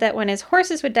them said that when his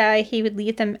horses would die, he would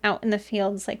leave them out in the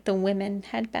fields like the women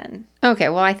had been. Okay,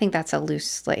 well, I think that's a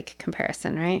loose, like,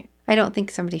 comparison, right? I don't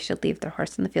think somebody should leave their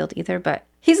horse in the field either, but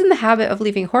he's in the habit of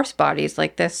leaving horse bodies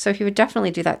like this, so he would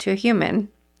definitely do that to a human.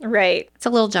 Right. It's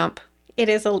a little jump. It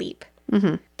is a leap.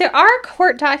 Mm-hmm. There are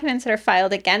court documents that are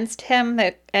filed against him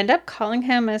that end up calling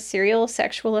him a serial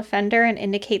sexual offender and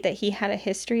indicate that he had a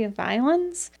history of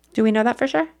violence. Do we know that for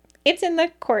sure? It's in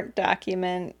the court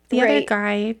document. The other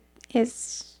guy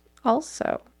is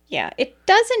also. Yeah. It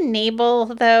does enable,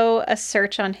 though, a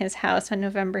search on his house on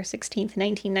November 16th,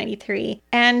 1993.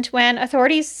 And when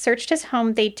authorities searched his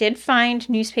home, they did find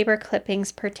newspaper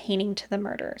clippings pertaining to the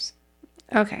murders.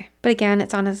 Okay. But again,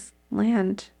 it's on his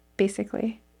land.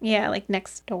 Basically. Yeah, like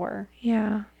next door.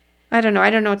 Yeah. I don't know.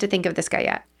 I don't know what to think of this guy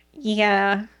yet.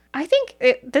 Yeah. I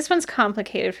think this one's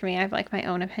complicated for me. I have, like, my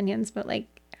own opinions, but, like,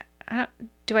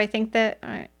 do I think that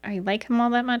I like him all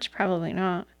that much? Probably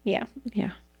not. Yeah.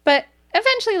 Yeah. But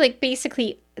eventually, like,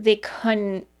 basically, they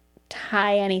couldn't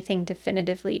tie anything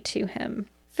definitively to him.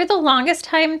 For the longest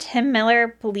time, Tim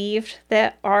Miller believed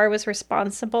that R was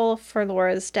responsible for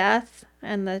Laura's death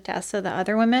and the deaths of the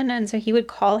other women, and so he would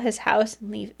call his house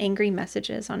and leave angry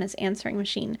messages on his answering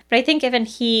machine. But I think even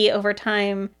over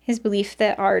time, his belief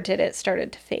that R did it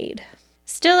started to fade.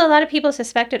 Still, a lot of people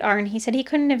suspected R, and he said he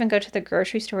couldn't even go to the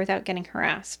grocery store without getting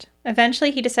harassed.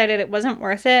 Eventually, he decided it wasn't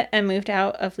worth it and moved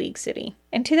out of League City.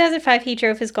 In 2005, he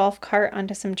drove his golf cart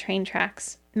onto some train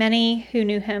tracks. Many who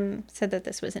knew him said that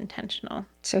this was intentional.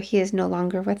 So he is no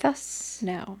longer with us?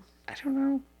 No. I don't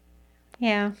know.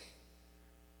 Yeah.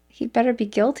 He'd better be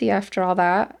guilty after all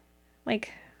that.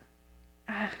 Like,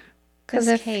 because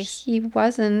if he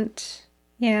wasn't...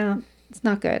 Yeah. It's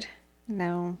not good.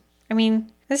 No. I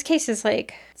mean, this case is,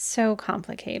 like, so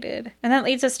complicated. And that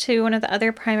leads us to one of the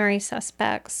other primary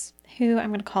suspects, who I'm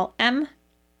going to call M.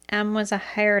 M was a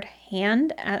hired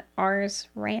hand at R's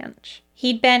ranch.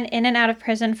 He'd been in and out of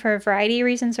prison for a variety of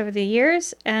reasons over the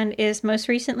years and is most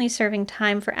recently serving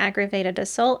time for aggravated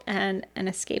assault and an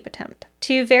escape attempt.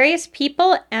 To various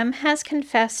people, M has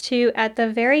confessed to, at the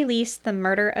very least, the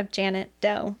murder of Janet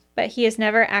Doe, but he has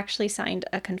never actually signed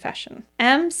a confession.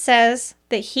 M says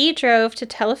that he drove to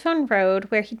Telephone Road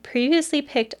where he'd previously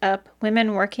picked up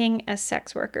women working as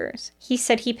sex workers. He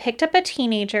said he picked up a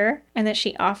teenager and that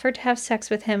she offered to have sex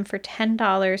with him for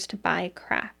 $10 to buy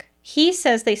crack. He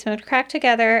says they smoked crack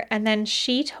together, and then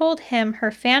she told him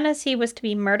her fantasy was to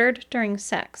be murdered during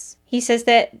sex. He says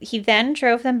that he then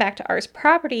drove them back to R's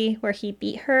property where he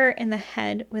beat her in the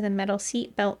head with a metal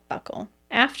seat belt buckle.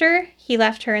 After, he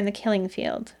left her in the killing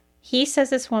field. He says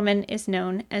this woman is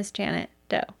known as Janet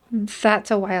Doe.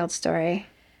 That's a wild story.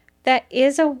 That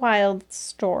is a wild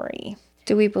story.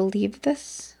 Do we believe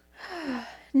this?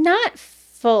 Not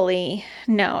fully.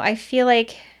 No, I feel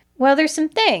like, well, there's some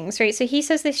things, right? So he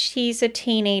says that she's a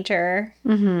teenager,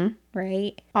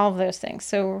 right? All of those things.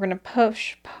 So we're going to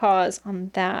push pause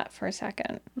on that for a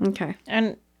second. Okay.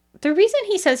 And the reason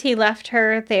he says he left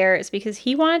her there is because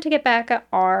he wanted to get back at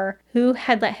R, who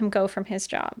had let him go from his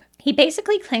job. He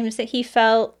basically claims that he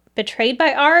felt betrayed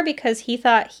by R because he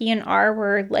thought he and R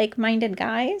were like-minded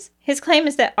guys. His claim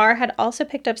is that R had also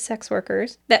picked up sex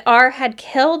workers, that R had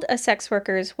killed a sex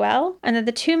worker as well, and that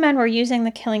the two men were using the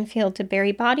killing field to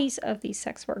bury bodies of these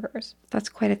sex workers. That's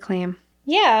quite a claim.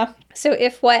 Yeah. So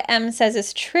if what M says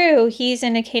is true, he's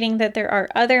indicating that there are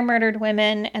other murdered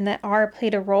women and that R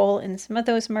played a role in some of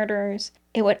those murders.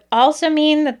 It would also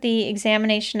mean that the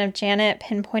examination of Janet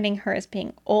pinpointing her as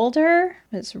being older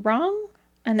was wrong,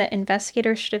 and that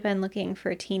investigators should have been looking for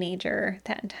a teenager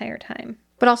that entire time.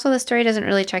 But also the story doesn't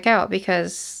really check out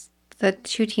because the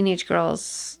two teenage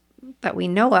girls that we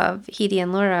know of, Heidi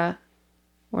and Laura,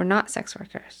 were not sex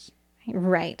workers.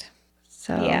 Right.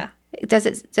 So yeah. Does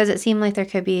it seem like there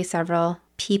could be several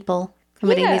people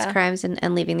committing these crimes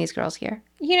and leaving these girls here?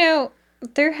 You know,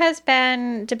 there has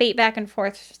been debate back and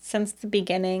forth since the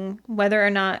beginning whether or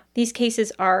not these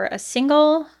cases are a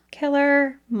single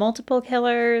killer, multiple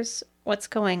killers, what's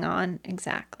going on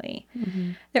exactly.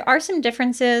 Mm-hmm. There are some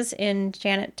differences in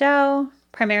Janet Doe,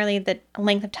 primarily the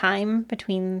length of time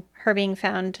between her being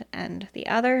found and the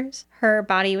others. Her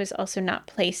body was also not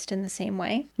placed in the same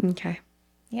way. Okay.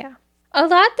 Yeah. A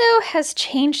lot, though, has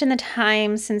changed in the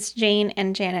time since Jane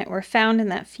and Janet were found in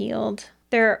that field.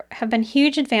 There have been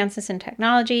huge advances in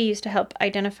technology used to help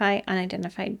identify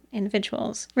unidentified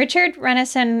individuals. Richard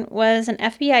Renison was an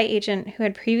FBI agent who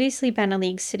had previously been a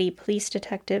League City police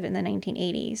detective in the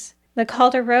 1980s. The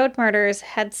Calder Road murders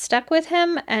had stuck with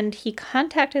him, and he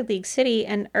contacted League City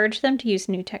and urged them to use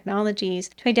new technologies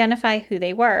to identify who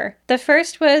they were. The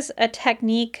first was a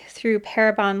technique through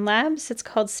Parabon Labs. It's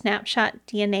called snapshot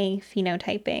DNA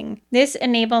phenotyping. This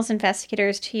enables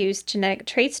investigators to use genetic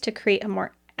traits to create a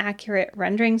more accurate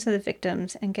renderings of the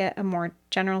victims and get a more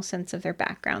general sense of their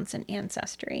backgrounds and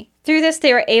ancestry. Through this,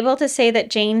 they were able to say that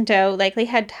Jane Doe likely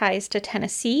had ties to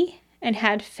Tennessee and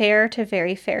had fair to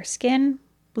very fair skin,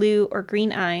 blue or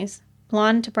green eyes,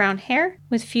 blonde to brown hair,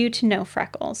 with few to no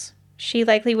freckles. She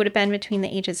likely would have been between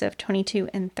the ages of 22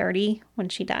 and 30 when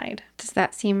she died. Does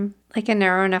that seem like a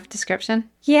narrow enough description?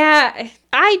 Yeah,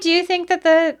 I do think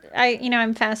that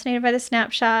I'm fascinated by the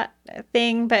snapshot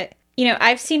thing, but,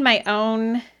 I've seen my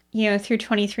own, through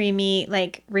 23andMe,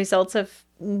 like, results of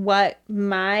what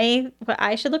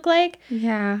I should look like.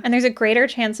 Yeah. And there's a greater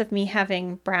chance of me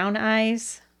having brown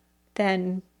eyes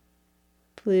than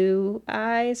blue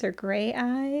eyes or gray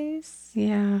eyes.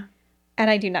 Yeah. And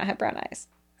I do not have brown eyes.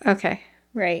 Okay.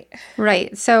 Right.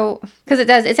 So, because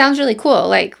it sounds really cool.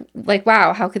 Like,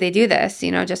 wow, how could they do this?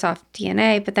 Just off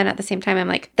DNA. But then at the same time, I'm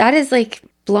like, that is like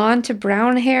blonde to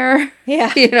brown hair.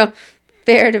 Yeah.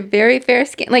 Fair to very fair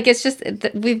skin. Like, it's just,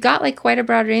 we've got like quite a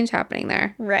broad range happening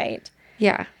there. Right.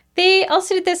 Yeah. They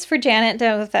also did this for Janet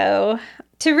Doe, though.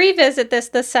 To revisit this,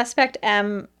 the suspect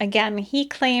M, again, he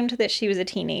claimed that she was a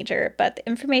teenager, but the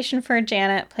information for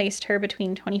Janet placed her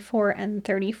between 24 and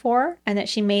 34, and that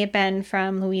she may have been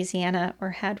from Louisiana or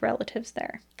had relatives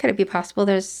there. Could it be possible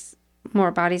there's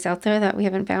more bodies out there that we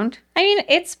haven't found? I mean,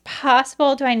 it's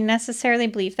possible. Do I necessarily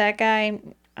believe that guy?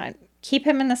 I keep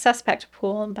him in the suspect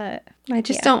pool, but I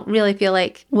just don't really feel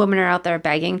like women are out there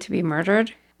begging to be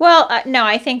murdered. Well, no,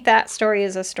 I think that story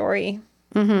is a story.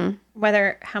 Mm-hmm.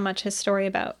 Whether how much his story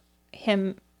about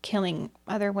him killing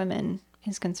other women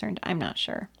is concerned, I'm not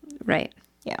sure. Right.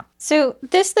 Yeah. So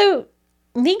this, though,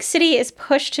 League City is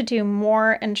pushed to do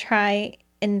more and try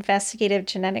investigative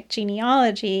genetic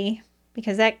genealogy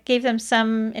because that gave them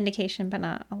some indication, but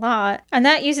not a lot. And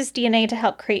that uses DNA to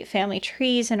help create family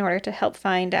trees in order to help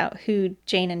find out who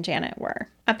Jane and Janet were.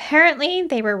 Apparently,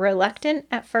 they were reluctant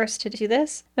at first to do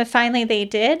this, but finally they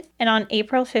did. And on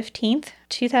April 15th,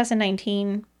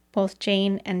 2019, both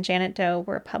Jane and Janet Doe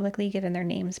were publicly given their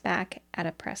names back at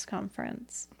a press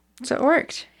conference. So it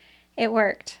worked. It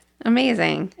worked.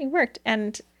 Amazing. It worked.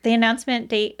 And the announcement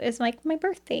date is like my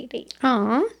birthday date.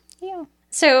 Aww. Yeah.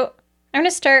 So I'm going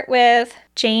to start with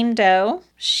Jane Doe.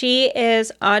 She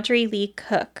is Audrey Lee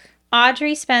Cook.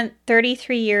 Audrey spent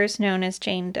 33 years known as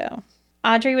Jane Doe.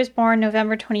 Audrey was born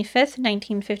November 25th,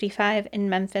 1955 in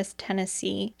Memphis,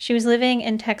 Tennessee. She was living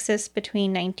in Texas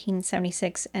between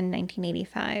 1976 and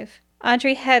 1985.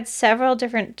 Audrey had several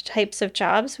different types of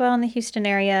jobs while in the Houston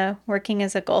area, working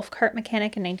as a golf cart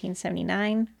mechanic in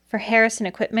 1979, for Harrison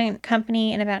Equipment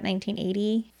Company in about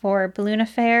 1980, for Balloon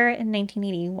Affair in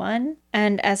 1981,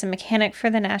 and as a mechanic for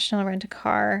the National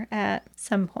Rent-A-Car at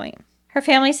some point. Her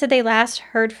family said they last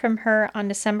heard from her on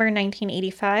December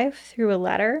 1985 through a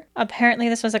letter. Apparently,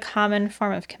 this was a common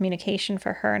form of communication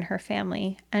for her and her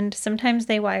family, and sometimes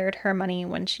they wired her money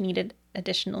when she needed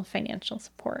additional financial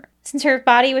support. Since her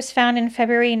body was found in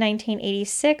February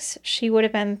 1986, she would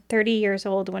have been 30 years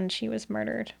old when she was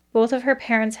murdered. Both of her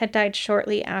parents had died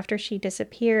shortly after she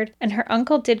disappeared, and her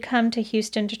uncle did come to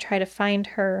Houston to try to find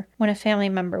her when a family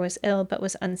member was ill but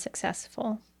was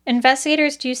unsuccessful.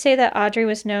 Investigators do say that Audrey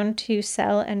was known to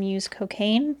sell and use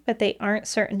cocaine, but they aren't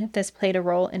certain if this played a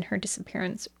role in her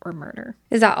disappearance or murder.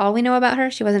 Is that all we know about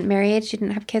her? She wasn't married? She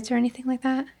didn't have kids or anything like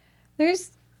that?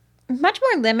 There's much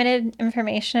more limited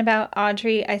information about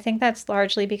Audrey. I think that's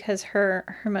largely because her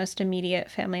most immediate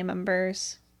family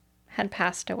members had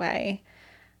passed away.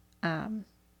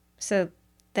 So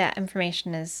that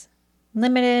information is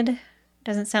limited.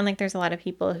 Doesn't sound like there's a lot of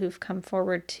people who've come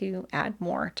forward to add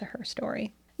more to her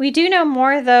story. We do know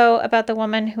more, though, about the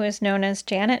woman who is known as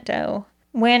Janet Doe.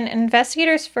 When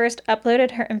investigators first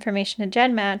uploaded her information to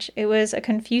GEDmatch, it was a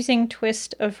confusing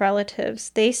twist of relatives.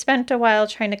 They spent a while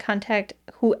trying to contact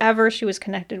whoever she was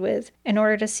connected with in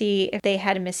order to see if they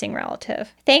had a missing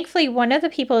relative. Thankfully, one of the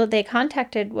people they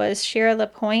contacted was Shira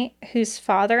LaPointe, whose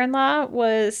father-in-law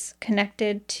was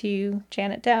connected to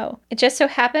Janet Doe. It just so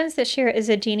happens that Shira is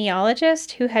a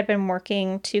genealogist who had been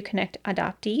working to connect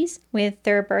adoptees with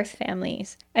their birth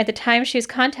families. At the time she was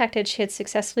contacted, she had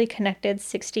successfully connected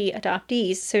 60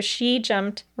 adoptees, so she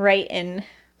jumped right in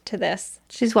to this.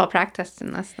 She's well practiced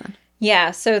in this then. Yeah,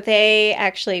 so they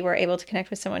actually were able to connect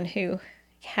with someone who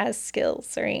has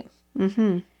skills, right?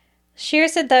 Mm-hmm. Shira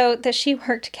said, though, that she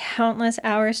worked countless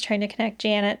hours trying to connect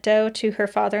Janet Doe to her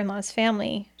father-in-law's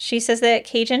family. She says that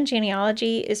Cajun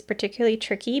genealogy is particularly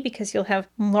tricky because you'll have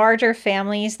larger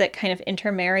families that kind of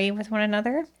intermarry with one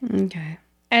another. Okay.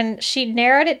 And she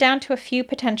narrowed it down to a few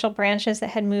potential branches that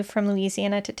had moved from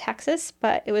Louisiana to Texas,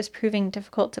 but it was proving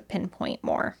difficult to pinpoint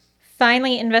more.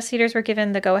 Finally, investigators were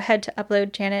given the go-ahead to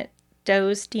upload Janet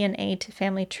Doe's DNA to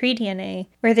Family Tree DNA,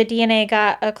 where the DNA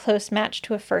got a close match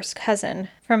to a first cousin.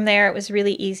 From there, it was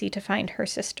really easy to find her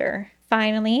sister.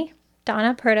 Finally,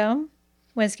 Donna Prudhomme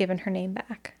was given her name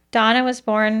back. Donna was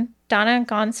born Donna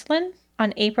Gonsolin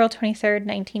on April 23,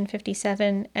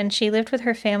 1957, and she lived with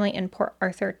her family in Port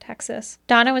Arthur, Texas.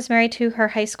 Donna was married to her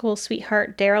high school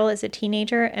sweetheart Daryl as a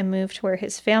teenager and moved to where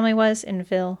his family was in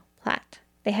Ville Platte.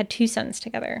 They had 2 sons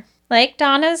together. Like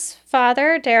Donna's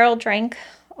father, Daryl drank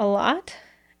a lot,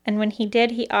 and when he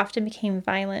did, he often became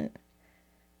violent.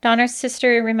 Donna's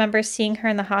sister remembers seeing her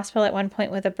in the hospital at one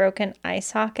point with a broken eye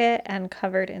socket and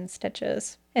covered in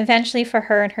stitches. Eventually, for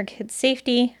her and her kids'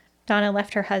 safety, Donna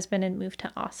left her husband and moved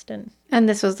to Austin. And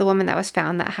this was the woman that was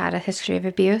found that had a history of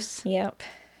abuse? Yep.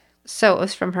 So it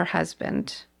was from her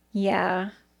husband. Yeah.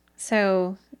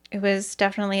 So it was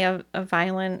definitely a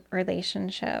violent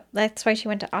relationship. That's why she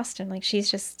went to Austin. Like,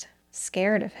 she's just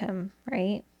scared of him,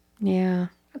 right? Yeah.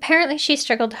 Apparently, she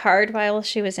struggled hard while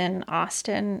she was in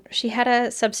Austin. She had a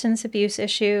substance abuse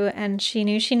issue, and she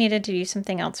knew she needed to do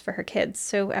something else for her kids.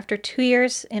 So after 2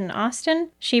 years in Austin,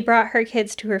 she brought her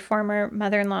kids to her former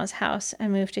mother-in-law's house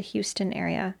and moved to Houston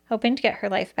area, hoping to get her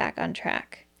life back on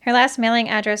track. Her last mailing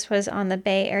address was on the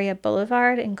Bay Area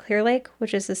Boulevard in Clear Lake,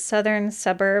 which is a southern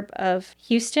suburb of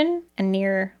Houston and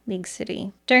near League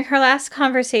City. During her last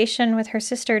conversation with her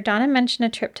sister, Donna mentioned a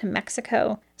trip to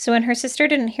Mexico. So when her sister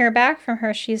didn't hear back from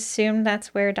her, she assumed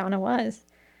that's where Donna was.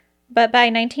 But by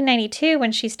 1992,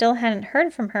 when she still hadn't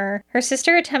heard from her, her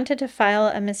sister attempted to file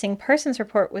a missing persons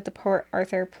report with the Port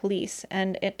Arthur police,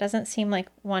 and it doesn't seem like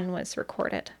one was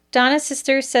recorded. Donna's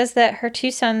sister says that her 2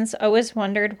 sons always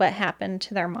wondered what happened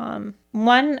to their mom.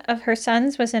 One of her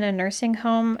sons was in a nursing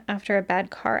home after a bad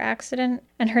car accident,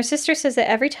 and her sister says that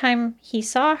every time he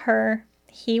saw her,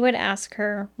 he would ask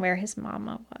her where his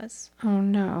mama was. Oh,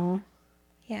 no.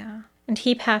 Yeah. And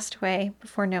he passed away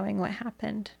before knowing what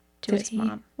happened to his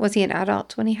mom. Was he an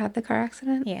adult when he had the car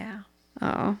accident? Yeah.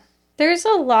 Oh. There's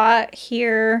a lot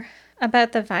here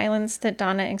about the violence that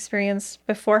Donna experienced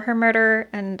before her murder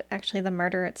and actually the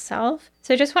murder itself.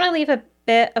 So I just want to leave a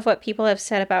bit of what people have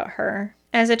said about her.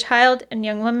 As a child and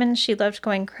young woman, she loved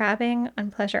going crabbing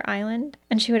on Pleasure Island,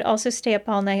 and she would also stay up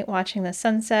all night watching the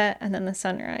sunset and then the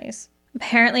sunrise.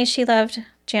 Apparently, she loved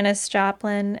Janis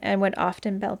Joplin and would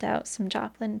often belt out some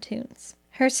Joplin tunes.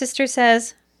 Her sister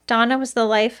says Donna was the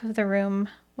life of the room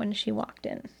when she walked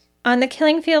in. On the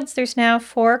killing fields, there's now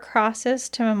 4 crosses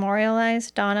to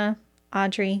memorialize Donna,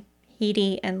 Audrey,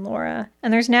 Edie, and Laura.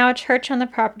 And there's now a church on the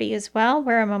property as well,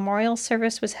 where a memorial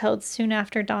service was held soon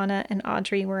after Donna and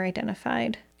Audrey were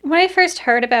identified. When I first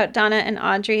heard about Donna and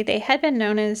Audrey, they had been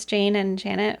known as Jane and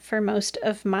Janet for most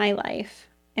of my life.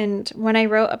 And when I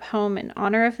wrote a poem in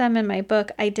honor of them in my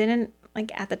book, I didn't,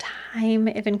 at the time,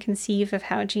 even conceive of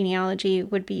how genealogy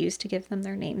would be used to give them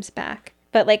their names back.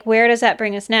 But, where does that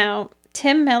bring us now?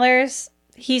 Tim Miller's,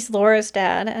 he's Laura's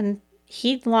dad, and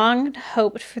he'd long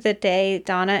hoped for the day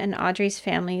Donna and Audrey's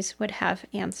families would have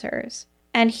answers.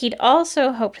 And he'd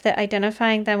also hoped that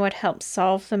identifying them would help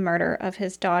solve the murder of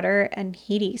his daughter and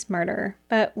Edie's murder.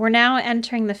 But we're now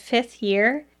entering the 5th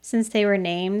year since they were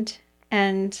named,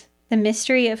 and the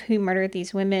mystery of who murdered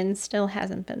these women still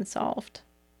hasn't been solved.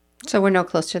 So we're no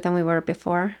closer than we were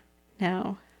before?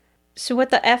 No. So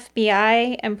what the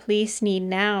FBI and police need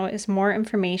now is more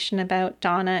information about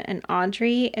Donna and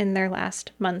Audrey in their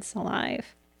last months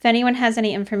alive. If anyone has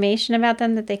any information about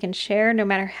them that they can share, no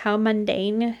matter how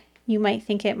mundane you might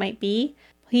think it might be,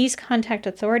 please contact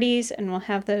authorities, and we'll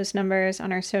have those numbers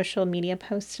on our social media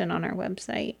posts and on our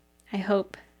website. I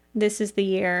hope this is the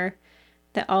year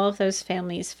that all of those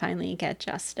families finally get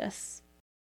justice.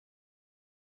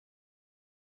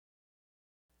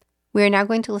 We are now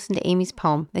going to listen to Amy's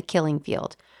poem, The Killing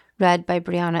Field, read by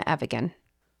Briana Evigan.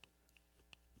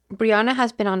 Briana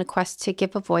has been on a quest to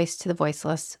give a voice to the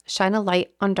voiceless, shine a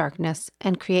light on darkness,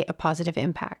 and create a positive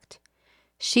impact.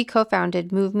 She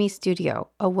co-founded Move Me Studio,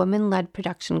 a woman-led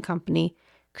production company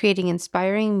creating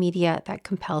inspiring media that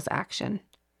compels action.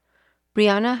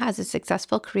 Briana has a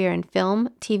successful career in film,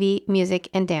 TV, music,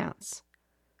 and dance.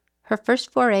 Her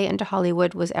first foray into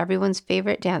Hollywood was everyone's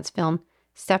favorite dance film,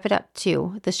 Step It Up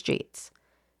 2, The Streets,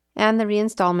 and the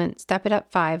reinstallment Step It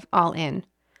Up 5, All In.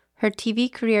 Her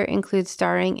TV career includes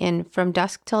starring in From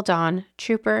Dusk Till Dawn,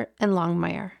 Trooper, and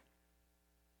Longmire.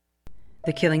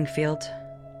 The Killing Field.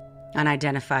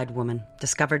 Unidentified woman,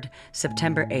 discovered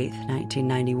September 8th,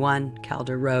 1991,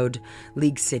 Calder Road,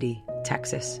 League City,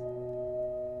 Texas.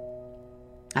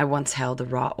 I once held a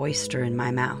raw oyster in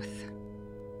my mouth,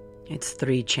 its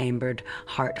 3-chambered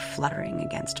heart fluttering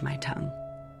against my tongue.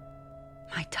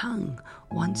 My tongue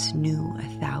once knew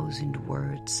 1,000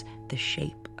 words, the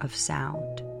shape of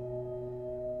sound.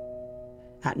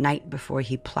 That night before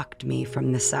he plucked me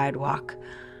from the sidewalk,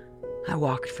 I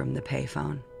walked from the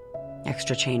payphone,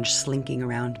 extra change slinking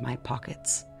around my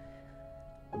pockets.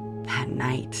 That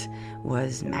night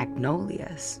was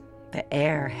magnolias, the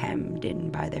air hemmed in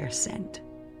by their scent.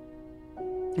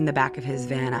 In the back of his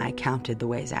van, I counted the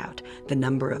ways out, the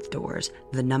number of doors,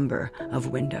 the number of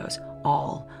windows,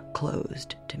 all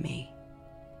closed to me.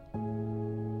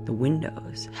 The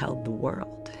windows held the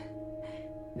world,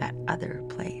 that other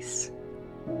place.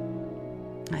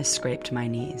 I scraped my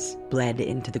knees, bled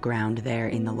into the ground there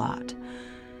in the lot.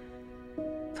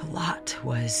 The lot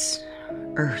was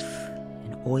earth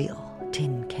and oil,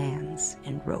 tin cans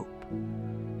and rope.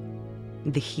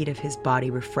 The heat of his body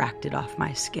refracted off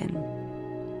my skin,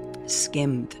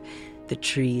 skimmed the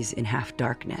trees in half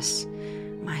darkness.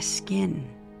 My skin,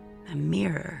 a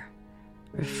mirror,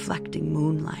 reflecting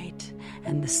moonlight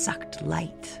and the sucked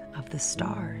light of the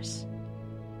stars.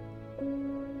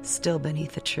 Still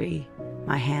beneath a tree,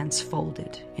 my hands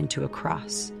folded into a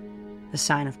cross, the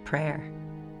sign of prayer.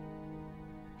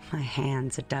 My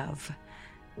hands a dove.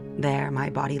 There my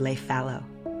body lay fallow.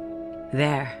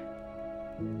 There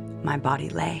my body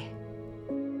lay.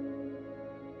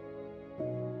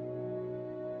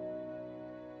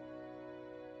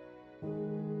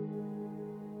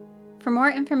 For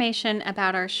more information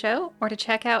about our show or to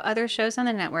check out other shows on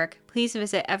the network, please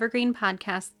visit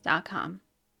evergreenpodcasts.com.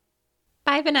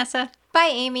 Bye, Vanessa.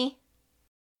 Bye, Amy.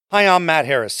 Hi, I'm Matt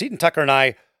Harris. Seton Tucker and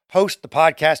I host the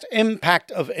podcast Impact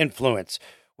of Influence,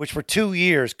 which for 2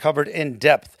 years covered in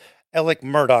depth Alec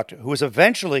Murdaugh, who was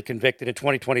eventually convicted in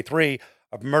 2023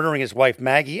 of murdering his wife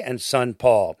Maggie and son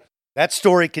Paul. That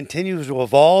story continues to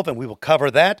evolve, and we will cover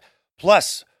that.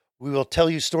 Plus, we will tell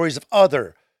you stories of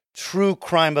other true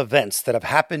crime events that have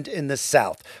happened in the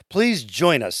South. Please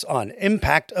join us on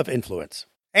Impact of Influence.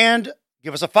 And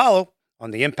give us a follow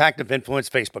on the Impact of Influence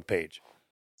Facebook page.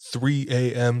 3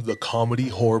 a.m., the comedy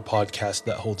horror podcast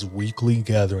that holds weekly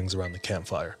gatherings around the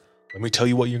campfire. Let me tell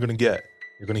you what you're going to get.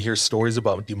 You're going to hear stories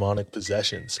about demonic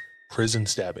possessions, prison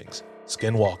stabbings,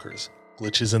 skinwalkers,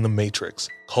 glitches in the Matrix,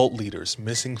 cult leaders,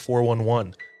 missing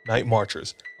 411, night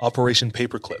marchers, Operation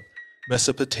Paperclip,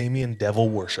 Mesopotamian devil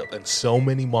worship, and so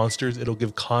many monsters it'll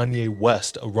give Kanye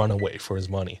West a runaway for his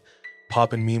money.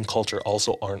 Pop and meme culture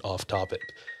also aren't off topic.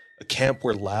 a camp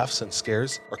where laughs and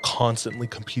scares are constantly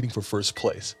competing for first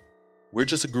place. We're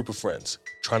just a group of friends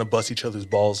trying to bust each other's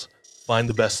balls, find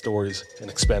the best stories, and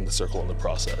expand the circle in the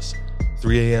process.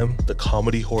 3 a.m., the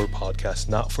comedy horror podcast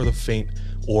not for the faint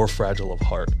or fragile of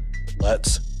heart.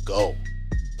 Let's go.